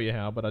really tell you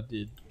how, but I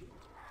did.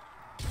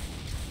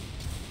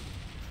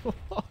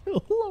 I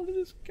love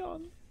this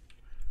gun.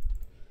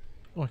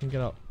 Oh, I can get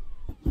up.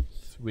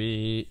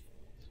 Sweet.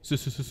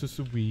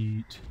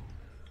 Sweet.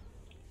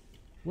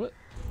 What?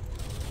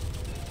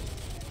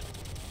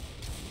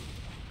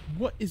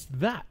 What is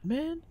that,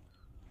 man?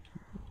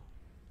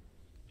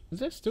 Is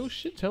there still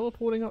shit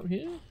teleporting up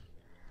here?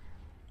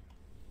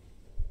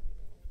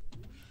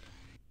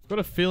 I've got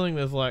a feeling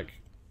there's like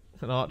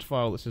an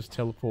archvile that's just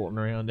teleporting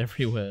around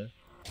everywhere.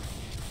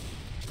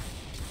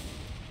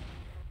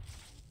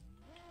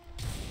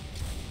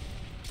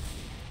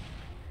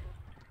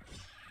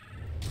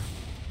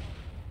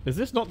 Is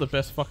this not the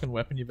best fucking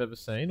weapon you've ever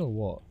seen, or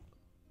what?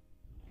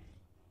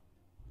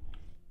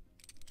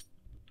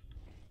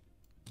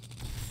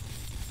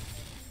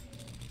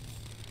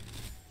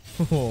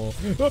 Oh,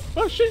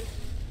 oh shit!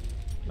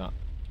 Nah,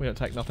 we don't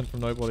take nothing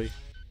from nobody.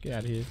 Get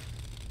out of here.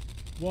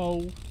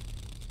 Whoa.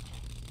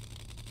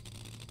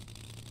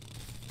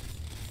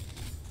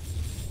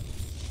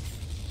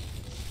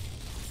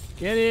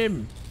 Get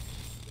him!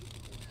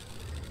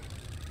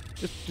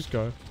 Just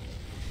go.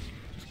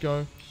 Just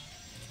go.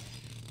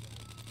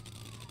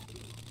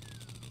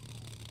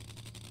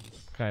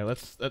 Okay,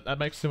 that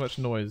makes too much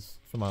noise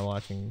for my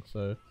liking,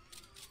 so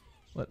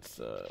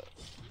let's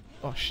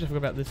oh shit, I forgot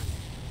about this.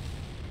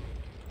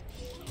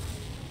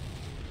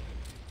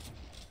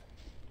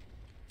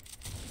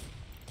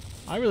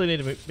 I really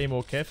need to be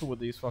more careful with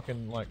these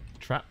fucking like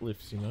trap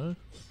lifts, you know?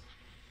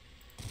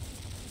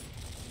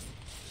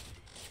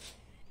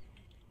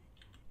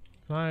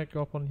 Can I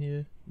go up on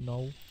here?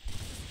 No.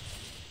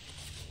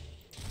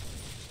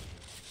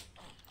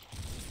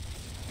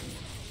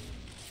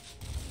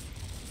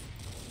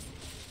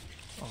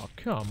 Oh,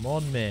 come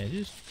on, man.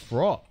 Just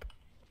drop.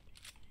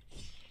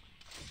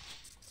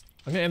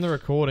 I'm gonna end the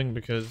recording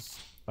because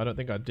I don't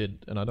think I did,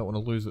 and I don't want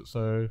to lose it,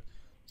 so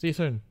see you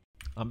soon.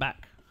 I'm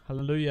back.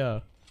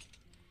 Hallelujah.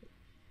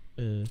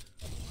 Alright,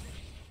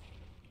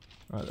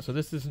 so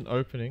this is an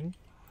opening.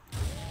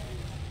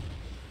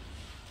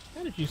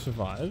 How did you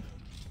survive?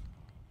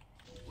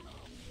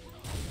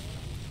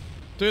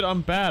 Dude,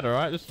 I'm bad,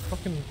 alright? Just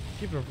fucking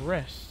give it a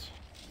rest.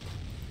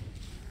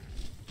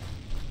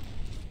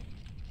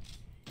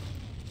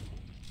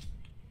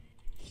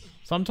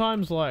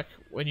 Sometimes, like,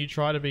 when you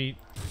try to be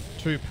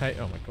too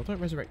oh my god, don't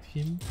resurrect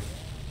him.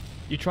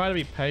 You try to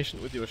be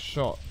patient with your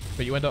shot,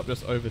 but you end up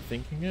just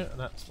overthinking it, and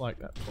that's what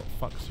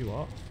fucks you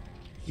up.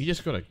 You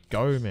just gotta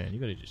go, man. You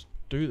gotta just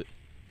do that.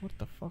 What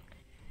the fuck?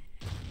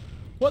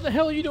 What the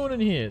hell are you doing in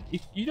here?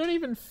 You don't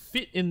even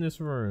fit in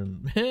this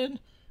room, man.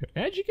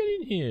 How'd you get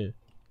in here?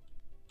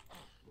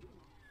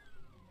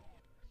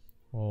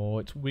 Oh,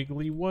 it's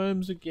wiggly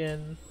worms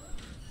again.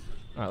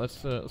 Alright,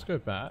 let's go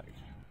back.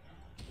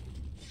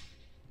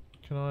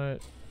 Can I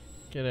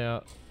get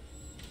out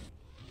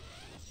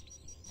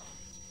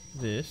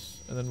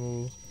this, and then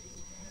we'll...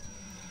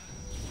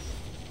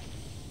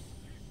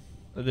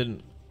 I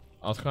didn't.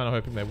 I was kind of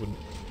hoping they wouldn't.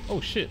 Oh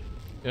shit!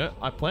 Yeah,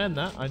 I planned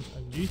that. I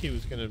knew he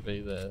was gonna be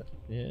there.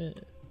 Yeah.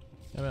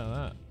 How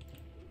about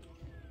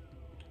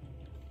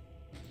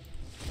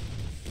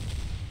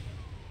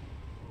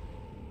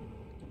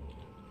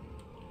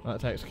that?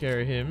 That takes care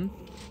of him.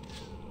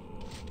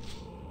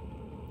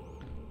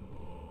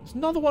 There's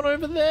another one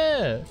over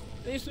there.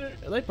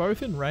 Are they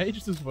both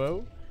enraged as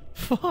well?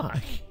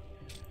 Fuck.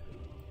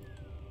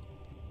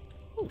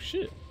 Oh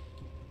shit.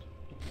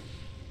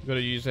 We've got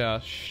to use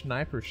our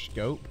sniper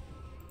scope.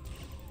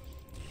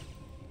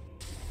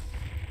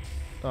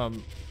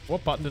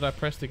 What button did I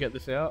press to get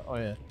this out? Oh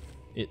yeah,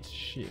 it's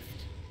shift.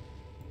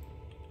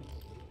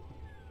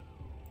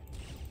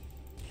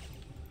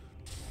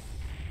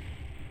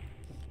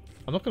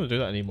 I'm not going to do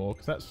that anymore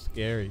because that's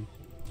scary.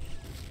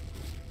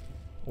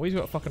 Oh, he's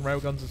got fucking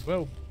railguns as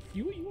well.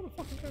 You want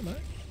to fucking go,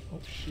 mate? Oh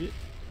shit.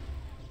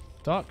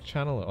 Dark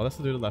Channeler. Oh, that's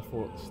the dude that I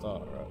fought at the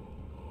start,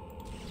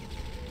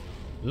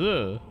 right?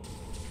 Ugh.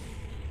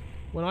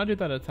 When I do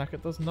that attack,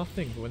 it does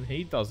nothing. But when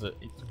he does it,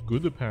 it's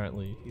good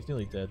apparently. He's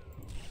nearly dead.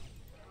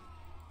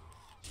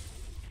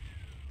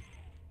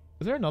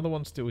 Is there another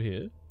one still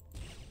here?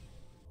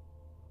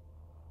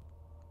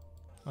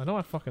 I know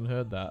I fucking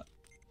heard that.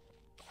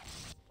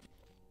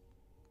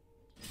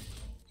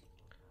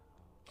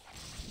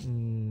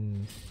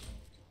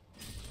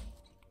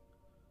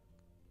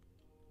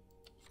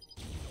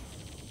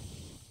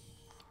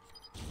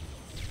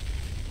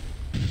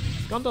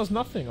 This gun does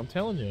nothing, I'm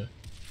telling you.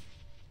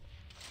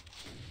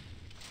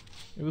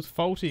 It was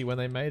faulty when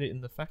they made it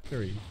in the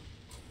factory.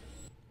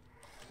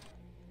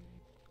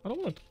 I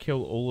don't want to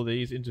kill all of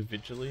these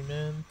individually,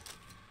 man.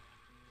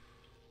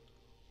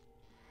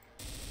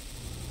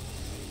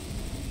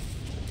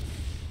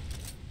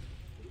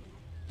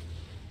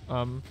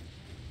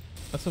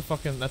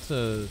 That's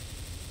a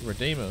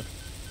Redeemer.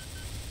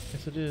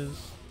 Yes it is.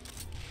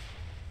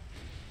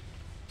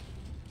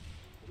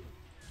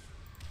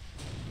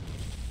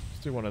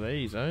 Let's do one of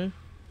these, eh?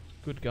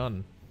 Good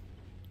gun.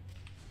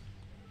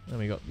 And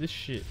we got this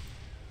shit.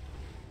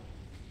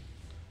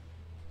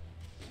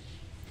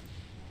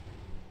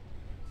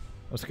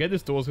 I'm scared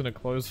this door's gonna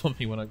close on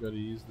me when I go to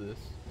use this.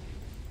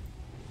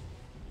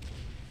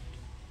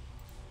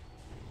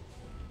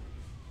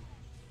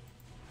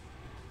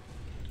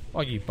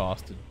 Oh, you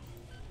bastard.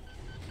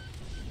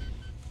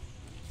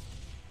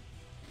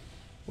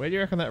 Where do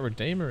you reckon that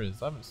Redeemer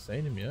is? I haven't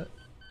seen him yet.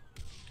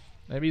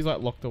 Maybe he's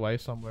like locked away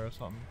somewhere or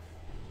something.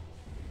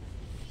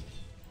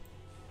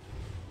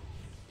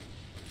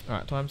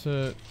 Alright, time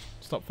to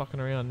stop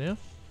fucking around now.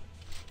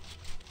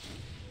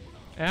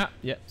 Out.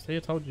 Yeah, see, I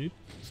told you.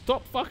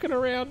 Stop fucking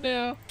around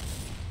now.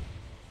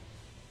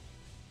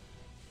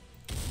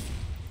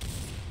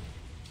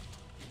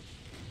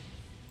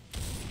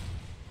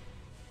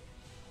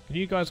 Can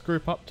you guys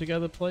group up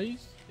together,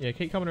 please? Yeah,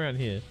 keep coming around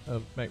here.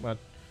 It'll make my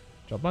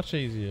job much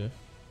easier.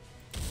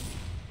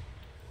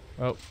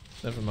 Oh,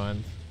 never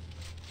mind.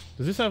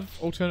 Does this have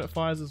alternate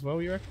fires as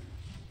well, you reckon?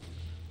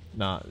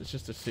 Nah, it's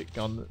just a sick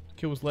gun that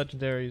kills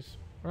legendaries.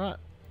 Right.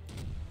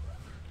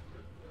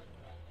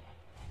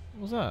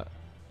 What was that?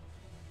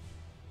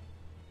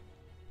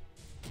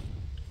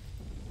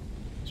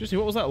 Seriously,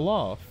 what was that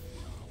laugh?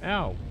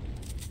 Ow.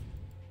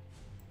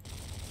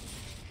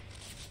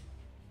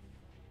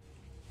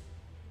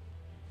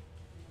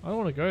 I don't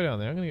want to go down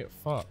there. I'm going to get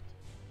fucked.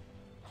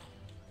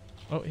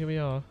 Oh, here we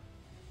are.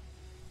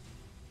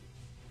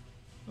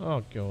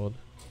 Oh god.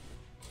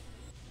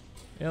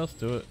 Yeah, let's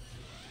do it.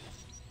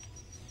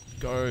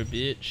 Go,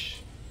 bitch.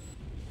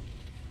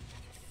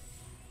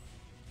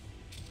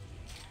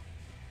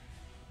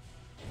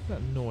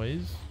 That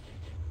noise.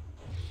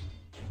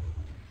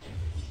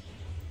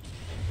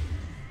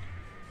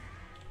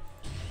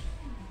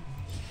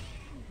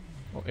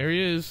 Oh, here he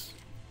is.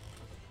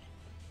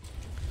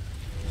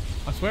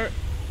 I swear.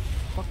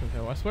 Fucking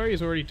hell. I swear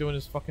he's already doing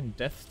his fucking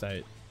death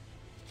state.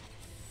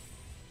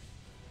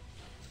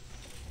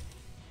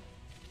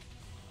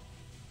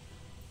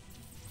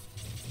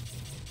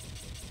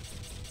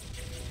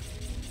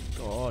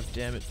 God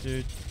damn it,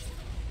 dude.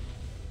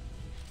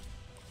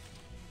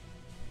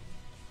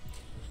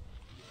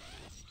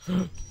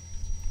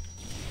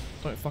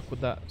 Don't fuck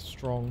with that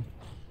strong.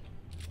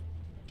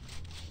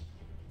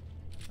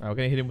 Alright, we're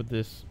gonna hit him with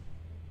this.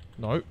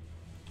 Nope.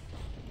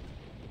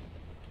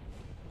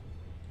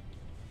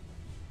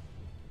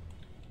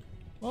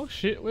 Oh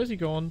shit, where's he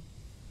gone?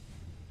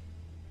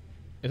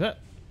 Is that?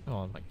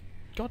 Oh my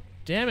god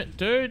damn it,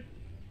 dude!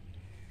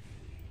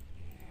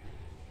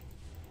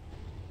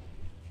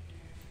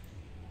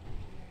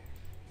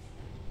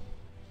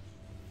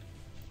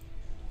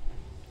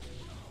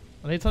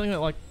 I need something that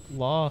like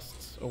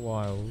lasts a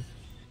while.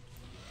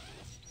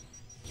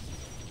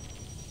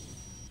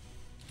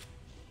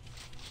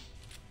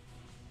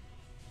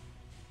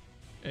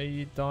 Are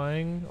you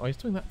dying? Oh, he's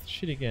doing that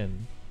shit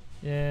again.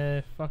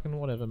 Yeah, fucking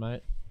whatever,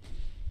 mate.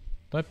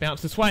 Don't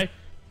bounce this way!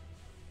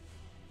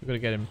 We gotta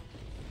get him.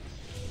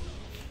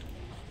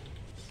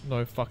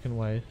 No fucking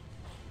way.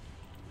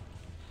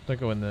 Don't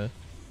go in there.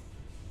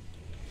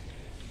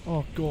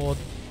 Oh god.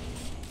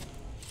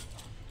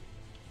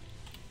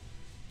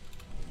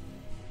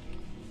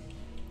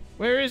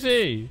 Where is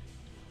he?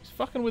 He's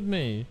fucking with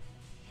me.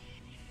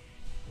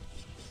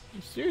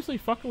 He's seriously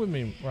fucking with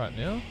me right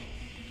now.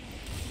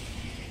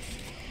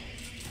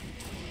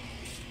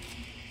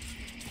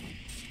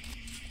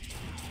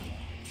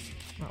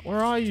 Right,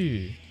 where are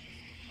you?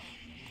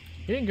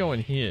 He didn't go in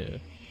here.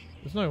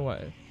 There's no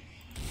way.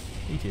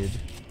 He did.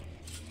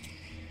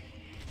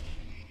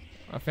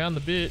 I found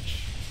the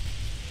bitch.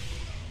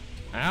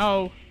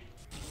 Ow!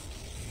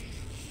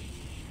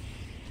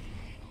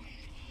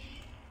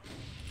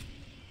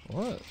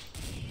 What?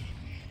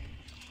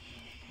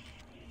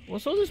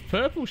 What's all this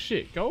purple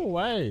shit? Go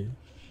away.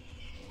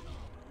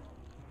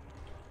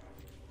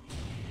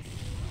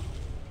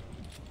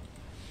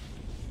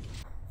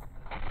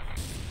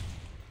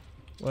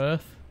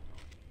 Worth.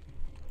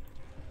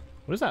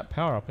 What is that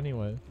power up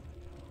anyway?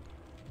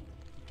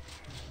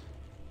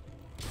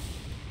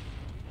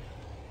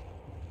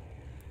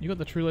 You got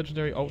the true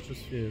legendary ultra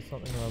sphere,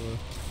 something or other.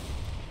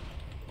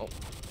 Oh.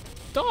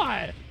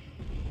 Die!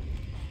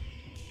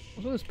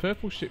 Where's all this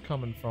purple shit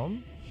coming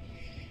from?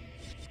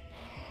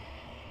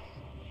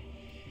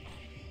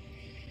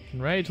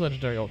 Enrage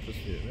legendary ultra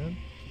sphere, man.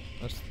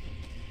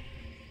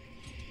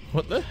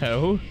 What the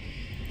hell?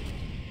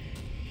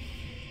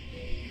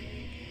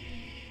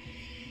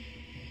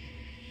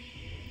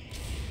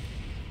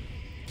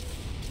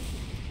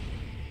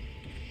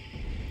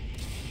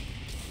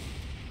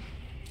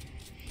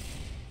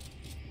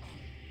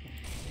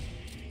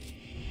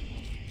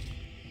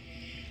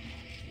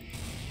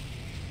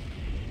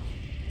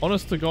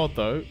 Honest to God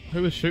though,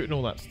 who was shooting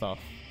all that stuff?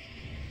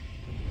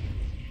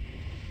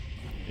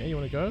 Yeah, you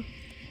wanna go?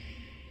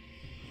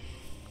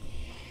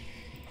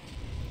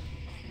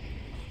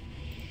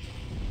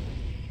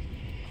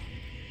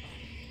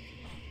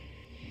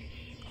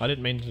 I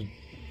didn't mean to.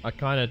 I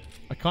kinda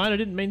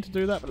didn't mean to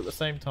do that, but at the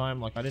same time,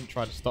 like I didn't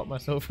try to stop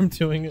myself from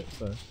doing it,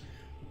 so.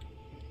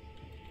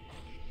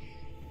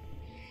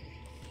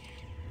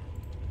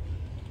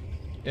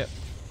 Yep.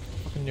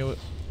 Fucking knew it.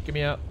 Get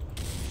me out.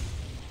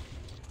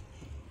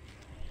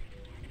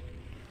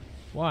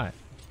 Why?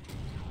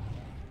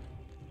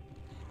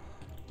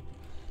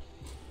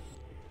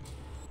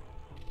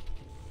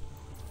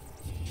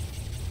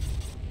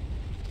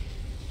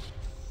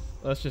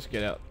 Let's just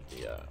get out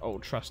the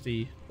old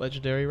trusty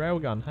legendary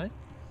railgun, hey?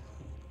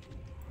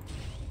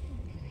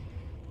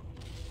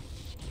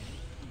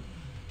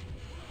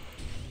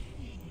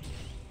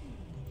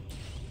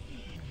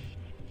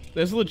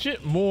 There's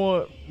legit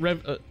more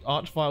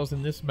archviles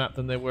in this map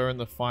than there were in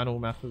the final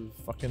map of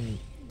fucking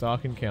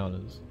Dark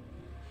Encounters.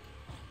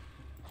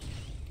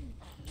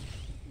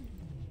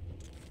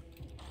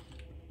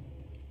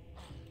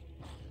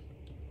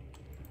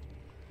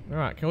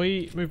 Alright, can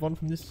we move on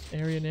from this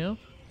area now?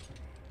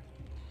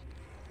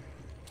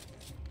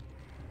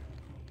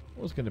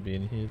 What was going to be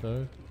in here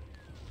though?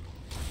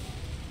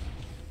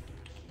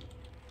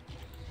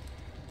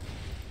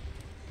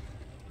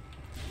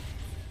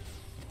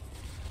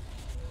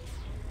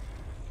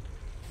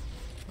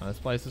 Oh, this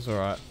place is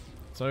alright.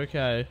 It's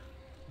okay.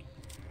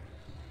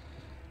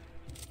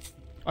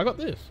 I got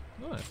this.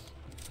 Nice.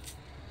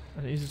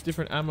 And it uses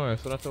different ammo,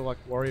 so I don't have to like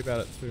worry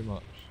about it too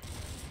much.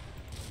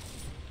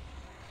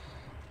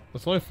 The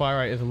slow fire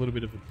rate is a little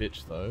bit of a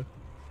bitch though.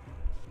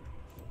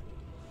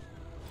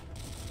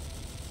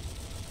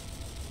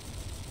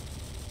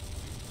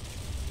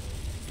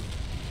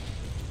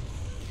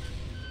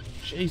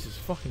 Jesus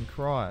fucking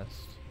Christ.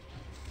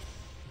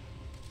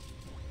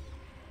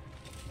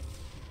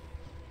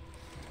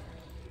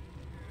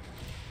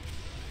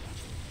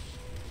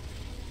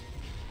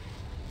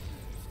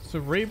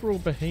 Cerebral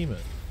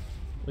behemoth.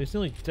 Well, he's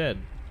nearly dead.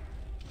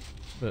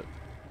 But,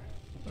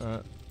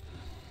 alright.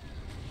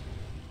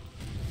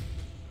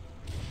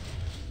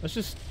 Let's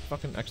just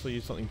fucking actually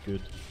use something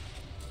good.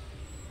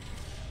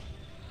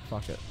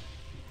 Fuck it.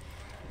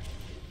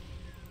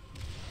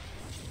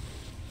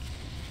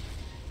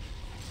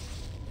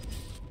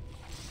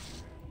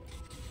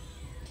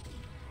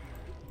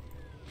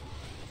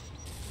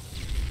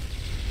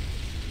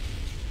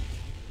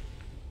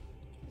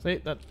 See,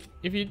 that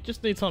if you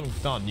just need something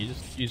done, you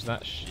just use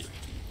that shit.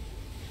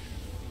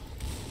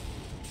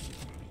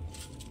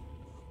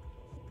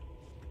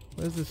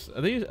 Where's this?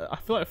 Are these? I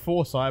feel like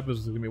 4 cybers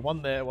is gonna be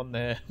one there, one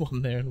there,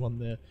 one there, and one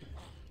there,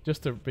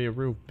 just to be a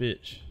real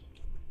bitch.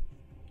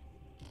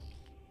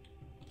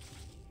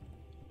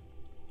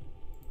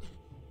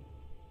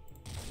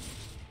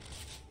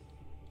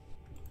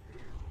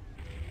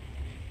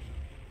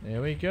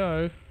 There we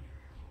go.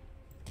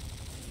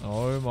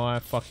 Oh my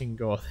fucking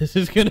god, this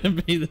is gonna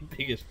be the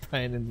biggest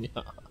pain in the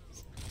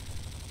ass.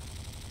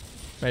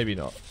 Maybe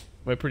not.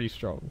 We're pretty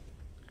strong.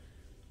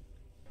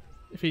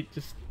 If he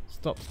just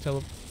stops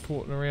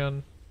teleporting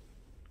around.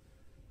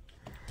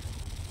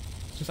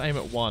 Just aim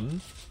at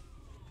one.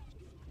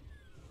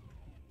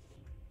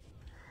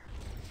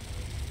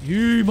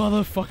 You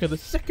motherfucker, the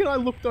second I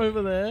looked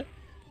over there.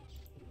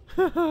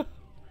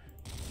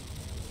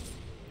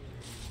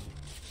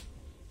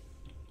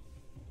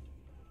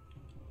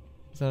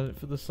 Is that it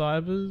for the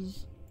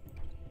cybers?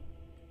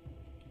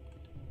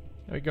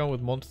 How are we going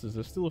with monsters?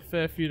 There's still a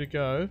fair few to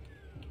go.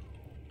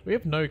 We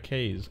have no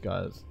keys,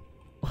 guys.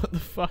 What the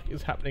fuck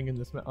is happening in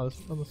this map? Oh,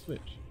 on the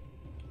Switch.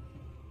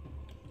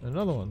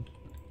 Another one.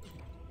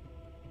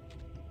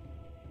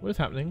 What is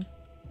happening?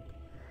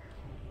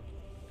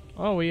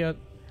 Oh, we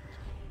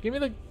give me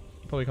the...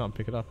 Probably can't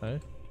pick it up, eh?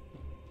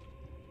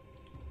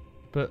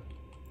 But...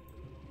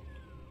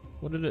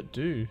 What did it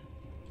do?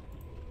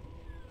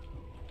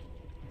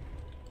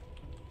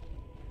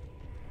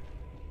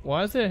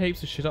 Why is there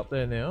heaps of shit up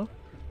there now?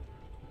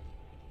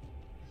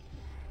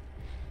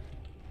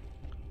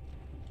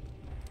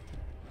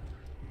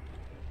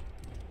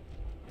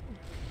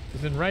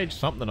 There's enraged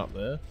something up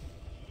there.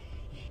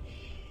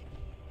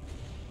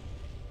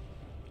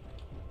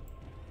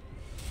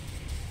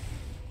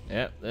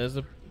 Yeah, there's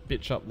a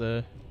bitch up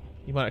there.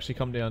 He might actually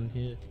come down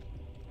here.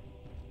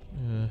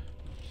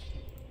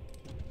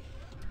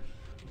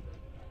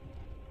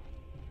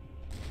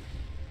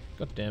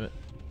 God damn it.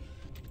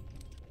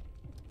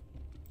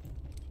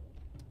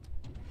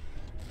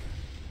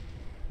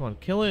 Come on,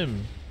 kill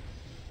him.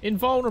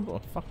 Invulnerable.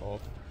 Oh, fuck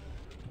off.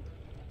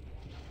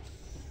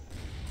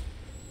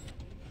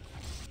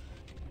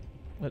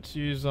 Let's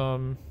use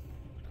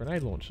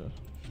grenade launcher.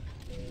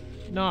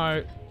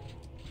 No.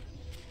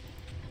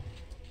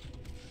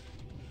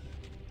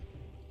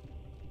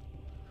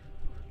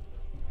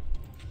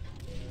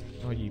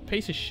 Oh, you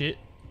piece of shit.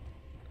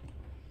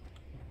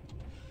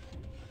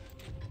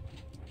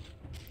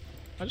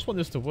 I just want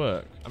this to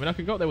work. I mean, I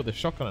could go up there with a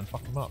shotgun and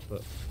fuck him up,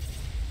 but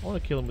I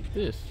want to kill him with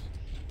this.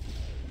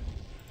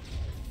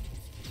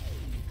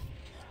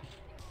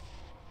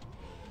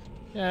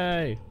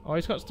 Yay! Oh,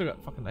 he's still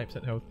got fucking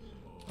 8% health.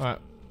 Alright.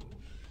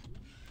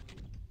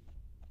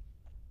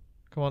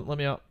 Come on, let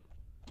me up.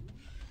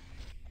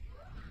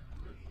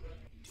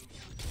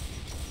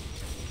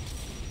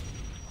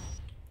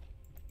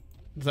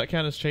 Does that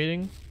count as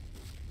cheating?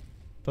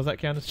 Does that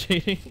count as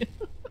cheating?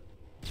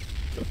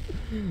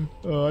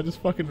 Oh, I just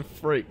fucking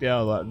freaked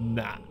out. Like,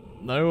 nah,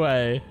 no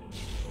way.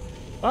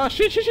 Ah,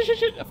 shit, shit, shit, shit,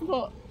 shit. I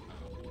forgot.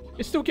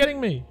 It's still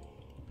getting me.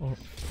 Oh,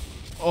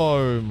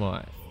 oh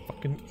my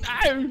fucking...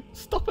 No!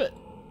 Stop it!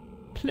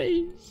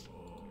 Please.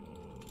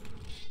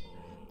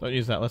 Don't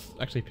use that. Let's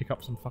actually pick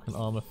up some fucking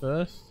armor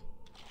first.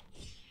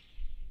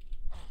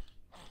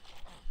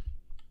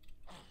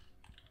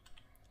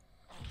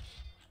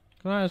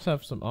 Can I just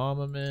have some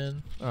armor,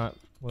 man? Alright,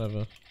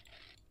 whatever.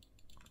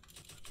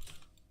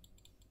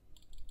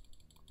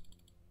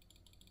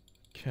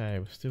 Okay,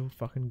 we're still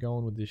fucking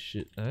going with this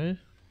shit, eh?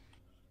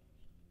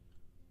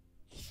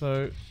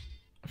 So,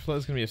 I feel like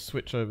there's gonna be a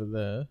switch over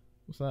there.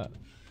 What's that?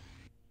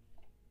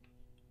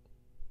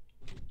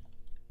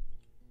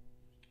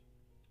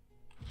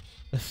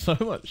 There's so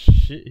much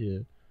shit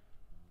here.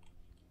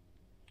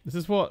 This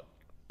is what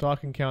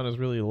Dark Encounters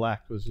really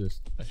lacked, was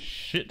just a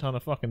shit ton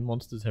of fucking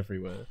monsters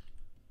everywhere.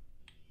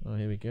 Oh,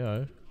 here we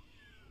go.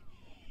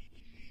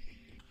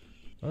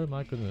 Oh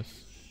my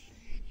goodness.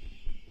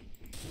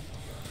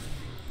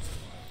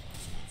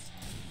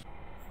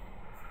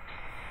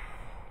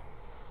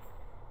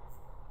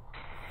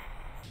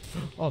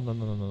 Oh, no,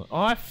 no, no, no.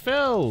 Oh, I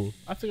fell!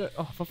 I have to go...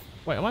 Oh,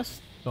 wait, am I...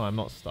 No, I'm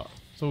not stuck.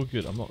 It's all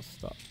good, I'm not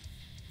stuck.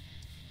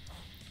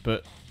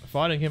 But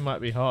fighting him might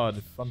be hard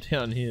if I'm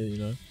down here, you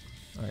know.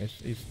 Alright,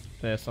 he's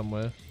there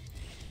somewhere.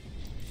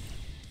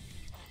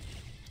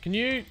 Can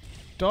you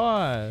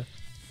die?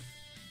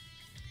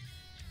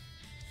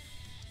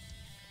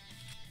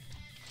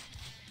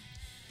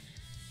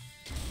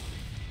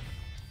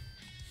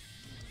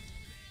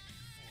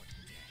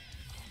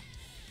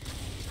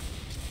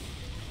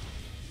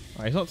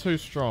 Right, he's not too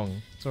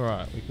strong. It's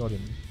alright, we got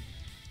him.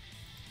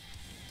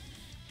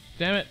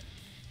 Damn it!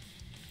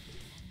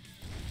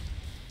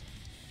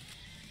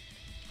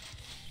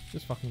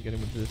 Just fucking get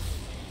him with this.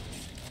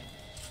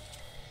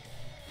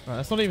 Right,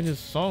 that's not even his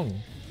song.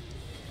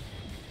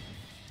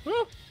 Ah,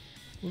 what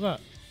was that?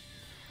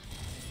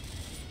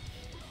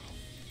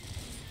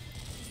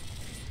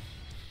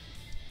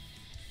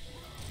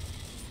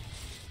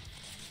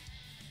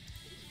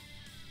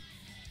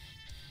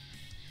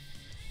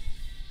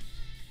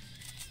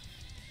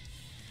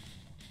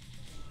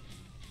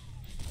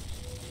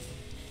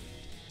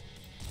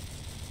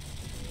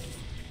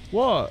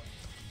 What?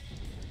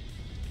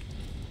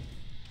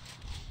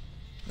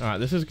 Alright,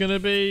 this is gonna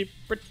be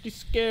pretty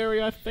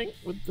scary, I think,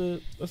 with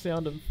the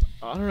sound of...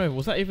 I don't know,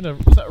 was that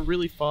a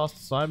really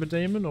fast cyber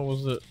demon, or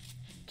was it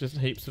just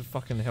heaps of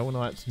fucking Hell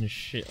Knights and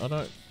shit? I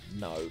don't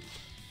know.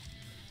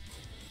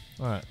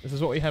 Alright, this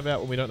is what we have out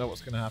when we don't know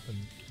what's gonna happen.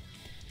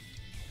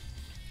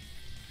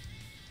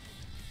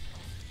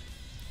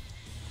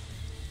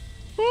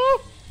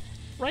 Oh!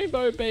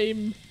 Rainbow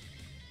beam!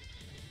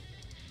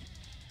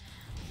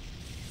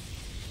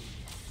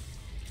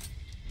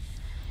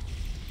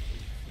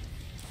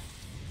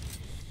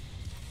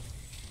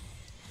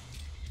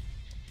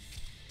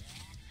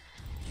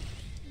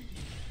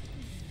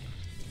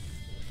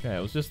 Okay, it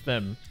was just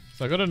them.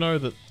 So I gotta know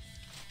that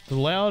the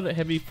loud,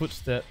 heavy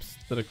footsteps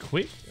that are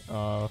quick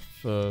are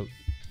for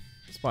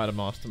spider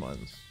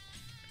masterminds.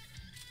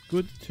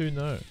 Good to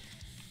know.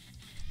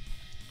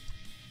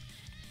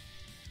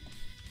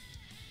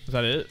 Is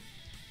that it?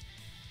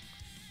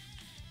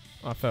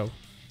 I fell.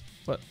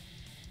 What?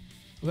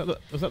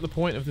 Was that the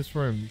point of this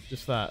room?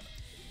 Just that?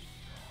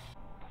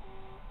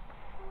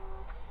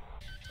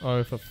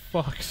 Oh, for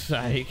fuck's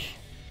sake.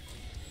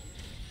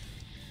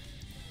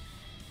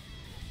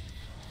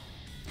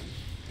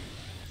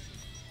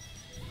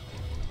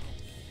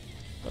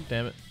 God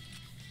damn it.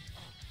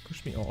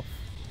 Push me off.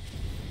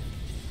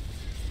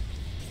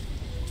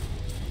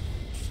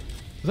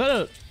 Is that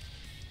a...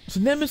 It's a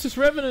Nemesis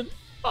Revenant!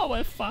 Oh,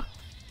 we're fucked.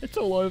 It's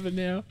all over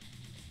now.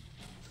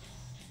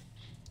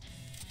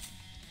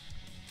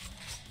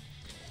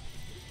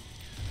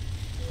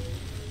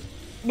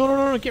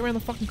 No, get around the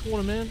fucking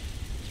corner, man.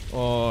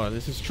 Oh,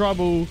 this is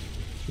trouble.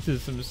 This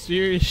is some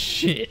serious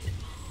shit.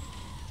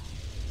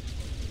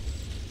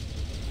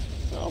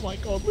 Oh my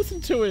god, listen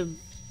to him.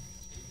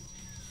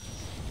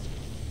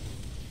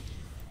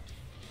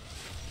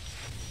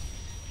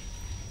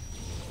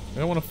 I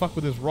don't want to fuck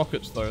with his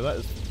rockets though, that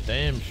is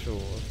damn sure.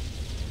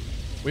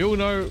 We all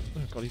know...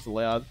 Oh god, he's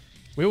loud.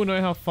 We all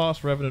know how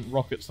fast Revenant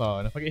rockets are,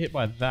 and if I get hit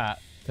by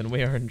that, then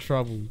we are in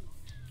trouble.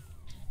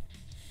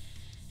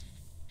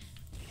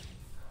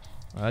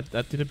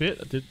 That did a bit.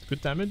 That did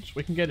good damage.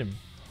 We can get him.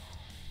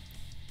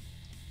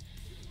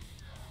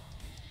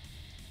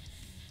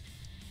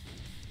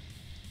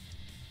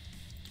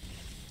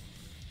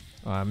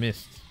 Oh, I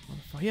missed.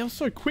 He was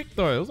so quick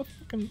though. It was a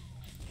fucking...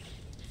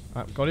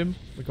 Alright, got him.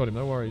 We got him,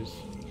 no worries.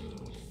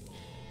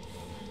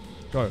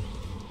 Go.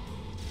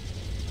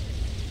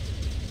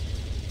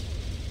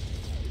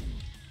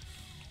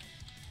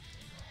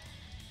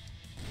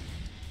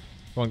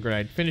 Come on,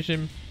 grenade. Finish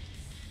him.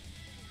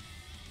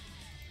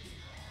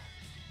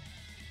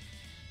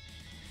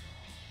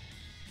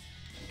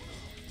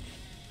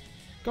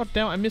 God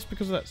damn it, I missed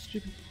because of that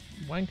stupid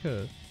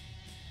wanker.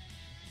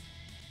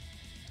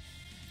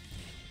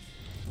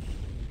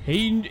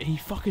 He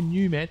fucking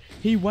knew, man.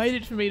 He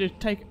waited for me to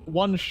take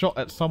one shot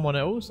at someone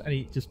else and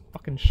he just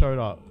fucking showed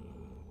up.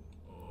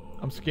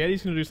 I'm scared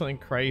he's gonna do something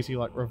crazy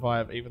like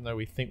revive even though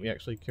we think we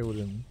actually killed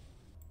him.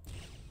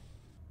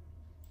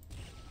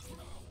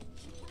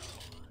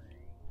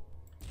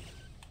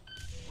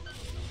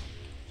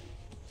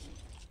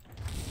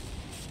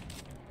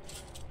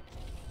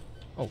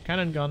 Oh,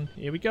 cannon gun.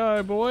 Here we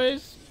go,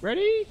 boys.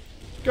 Ready?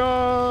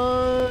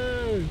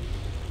 Go!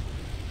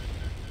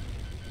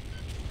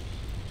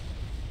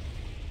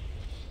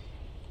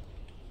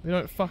 We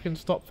don't fucking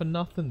stop for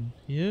nothing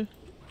here.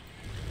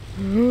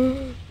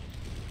 I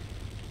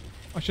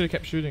should have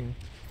kept shooting.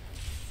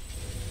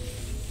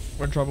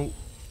 We're in trouble.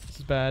 This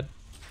is bad.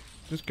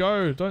 Just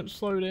go. Don't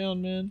slow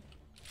down, man.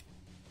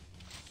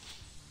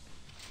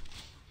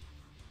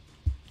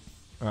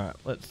 Alright,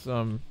 let's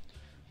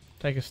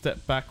take a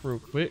step back real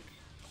quick.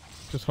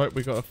 Just hope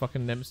we got a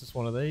fucking Nemesis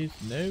one of these.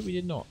 No, we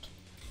did not.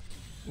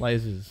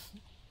 Lasers.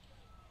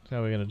 That's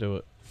how we're gonna do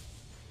it.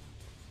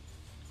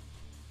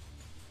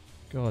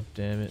 God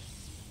damn it.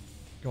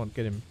 Go on,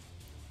 get him.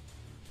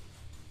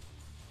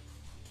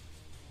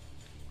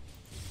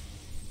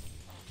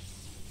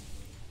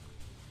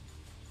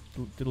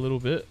 Did a little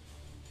bit.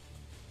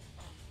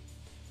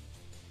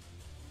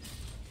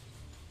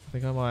 I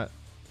think I might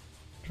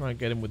try and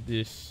get him with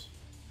this.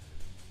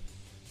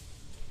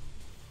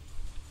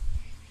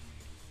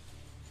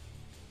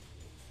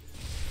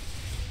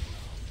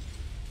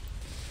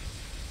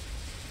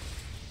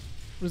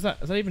 What is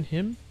that? Is that even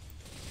him?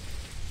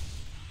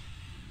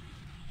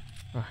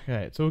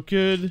 Okay, it's all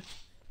good.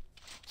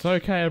 It's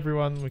okay,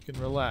 everyone. We can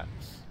relax.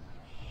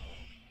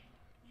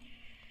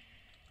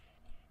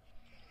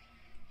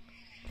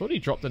 Thought he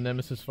dropped the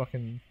Nemesis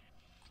fucking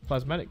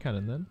plasmatic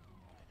cannon then.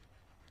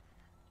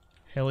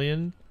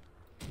 Hellion.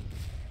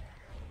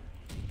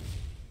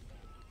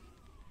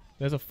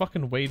 There's a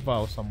fucking weed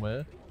vial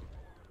somewhere.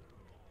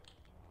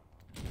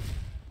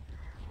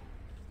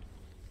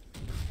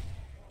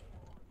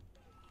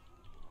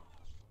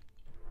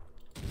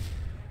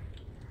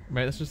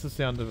 Mate, that's just the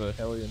sound of a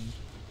Hellion.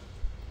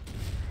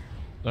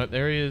 Nope,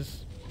 there he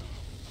is.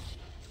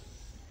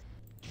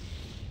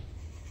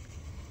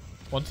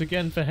 Once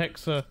again for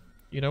Hexa,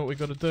 you know what we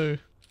gotta do.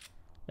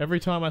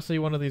 Every time I see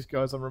one of these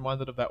guys, I'm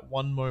reminded of that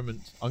one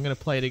moment. I'm gonna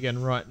play it again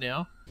right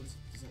now.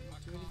 Does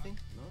that do anything?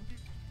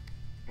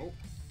 No? Oh.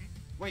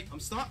 Wait,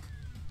 I'm stuck?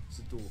 It's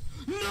a door.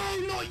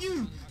 No, not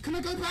you! Can I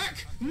go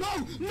back? No!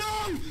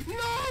 No!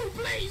 No!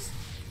 Please!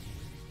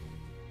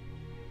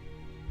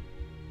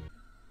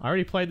 I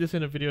already played this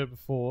in a video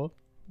before,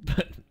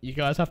 but you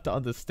guys have to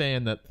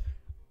understand that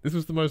this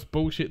was the most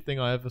bullshit thing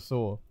I ever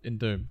saw in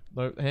Doom.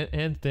 No,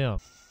 hands down.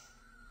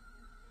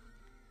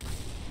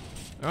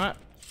 Alright,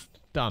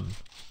 done.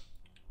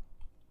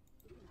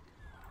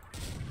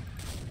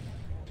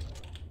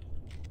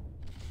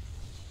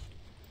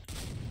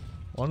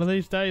 One of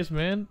these days,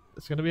 man,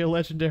 it's going to be a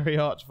legendary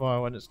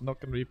Archvile and it's not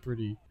going to be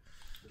pretty.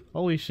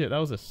 Holy shit, that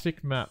was a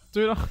sick map.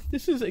 Dude,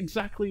 this is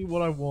exactly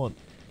what I want.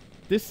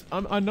 This,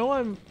 I know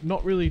I'm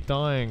not really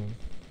dying,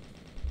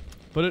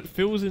 but it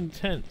feels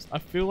intense. I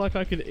feel like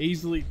I could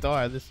easily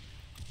die.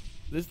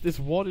 This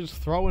wad is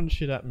throwing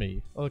shit at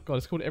me. Oh god,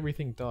 it's called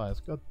Everything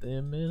Dies. God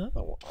damn, man, I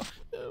don't want.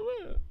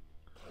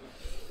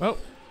 Well,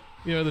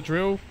 you know the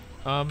drill.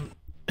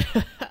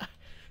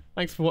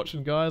 Thanks for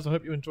watching, guys. I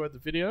hope you enjoyed the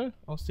video.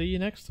 I'll see you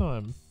next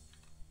time.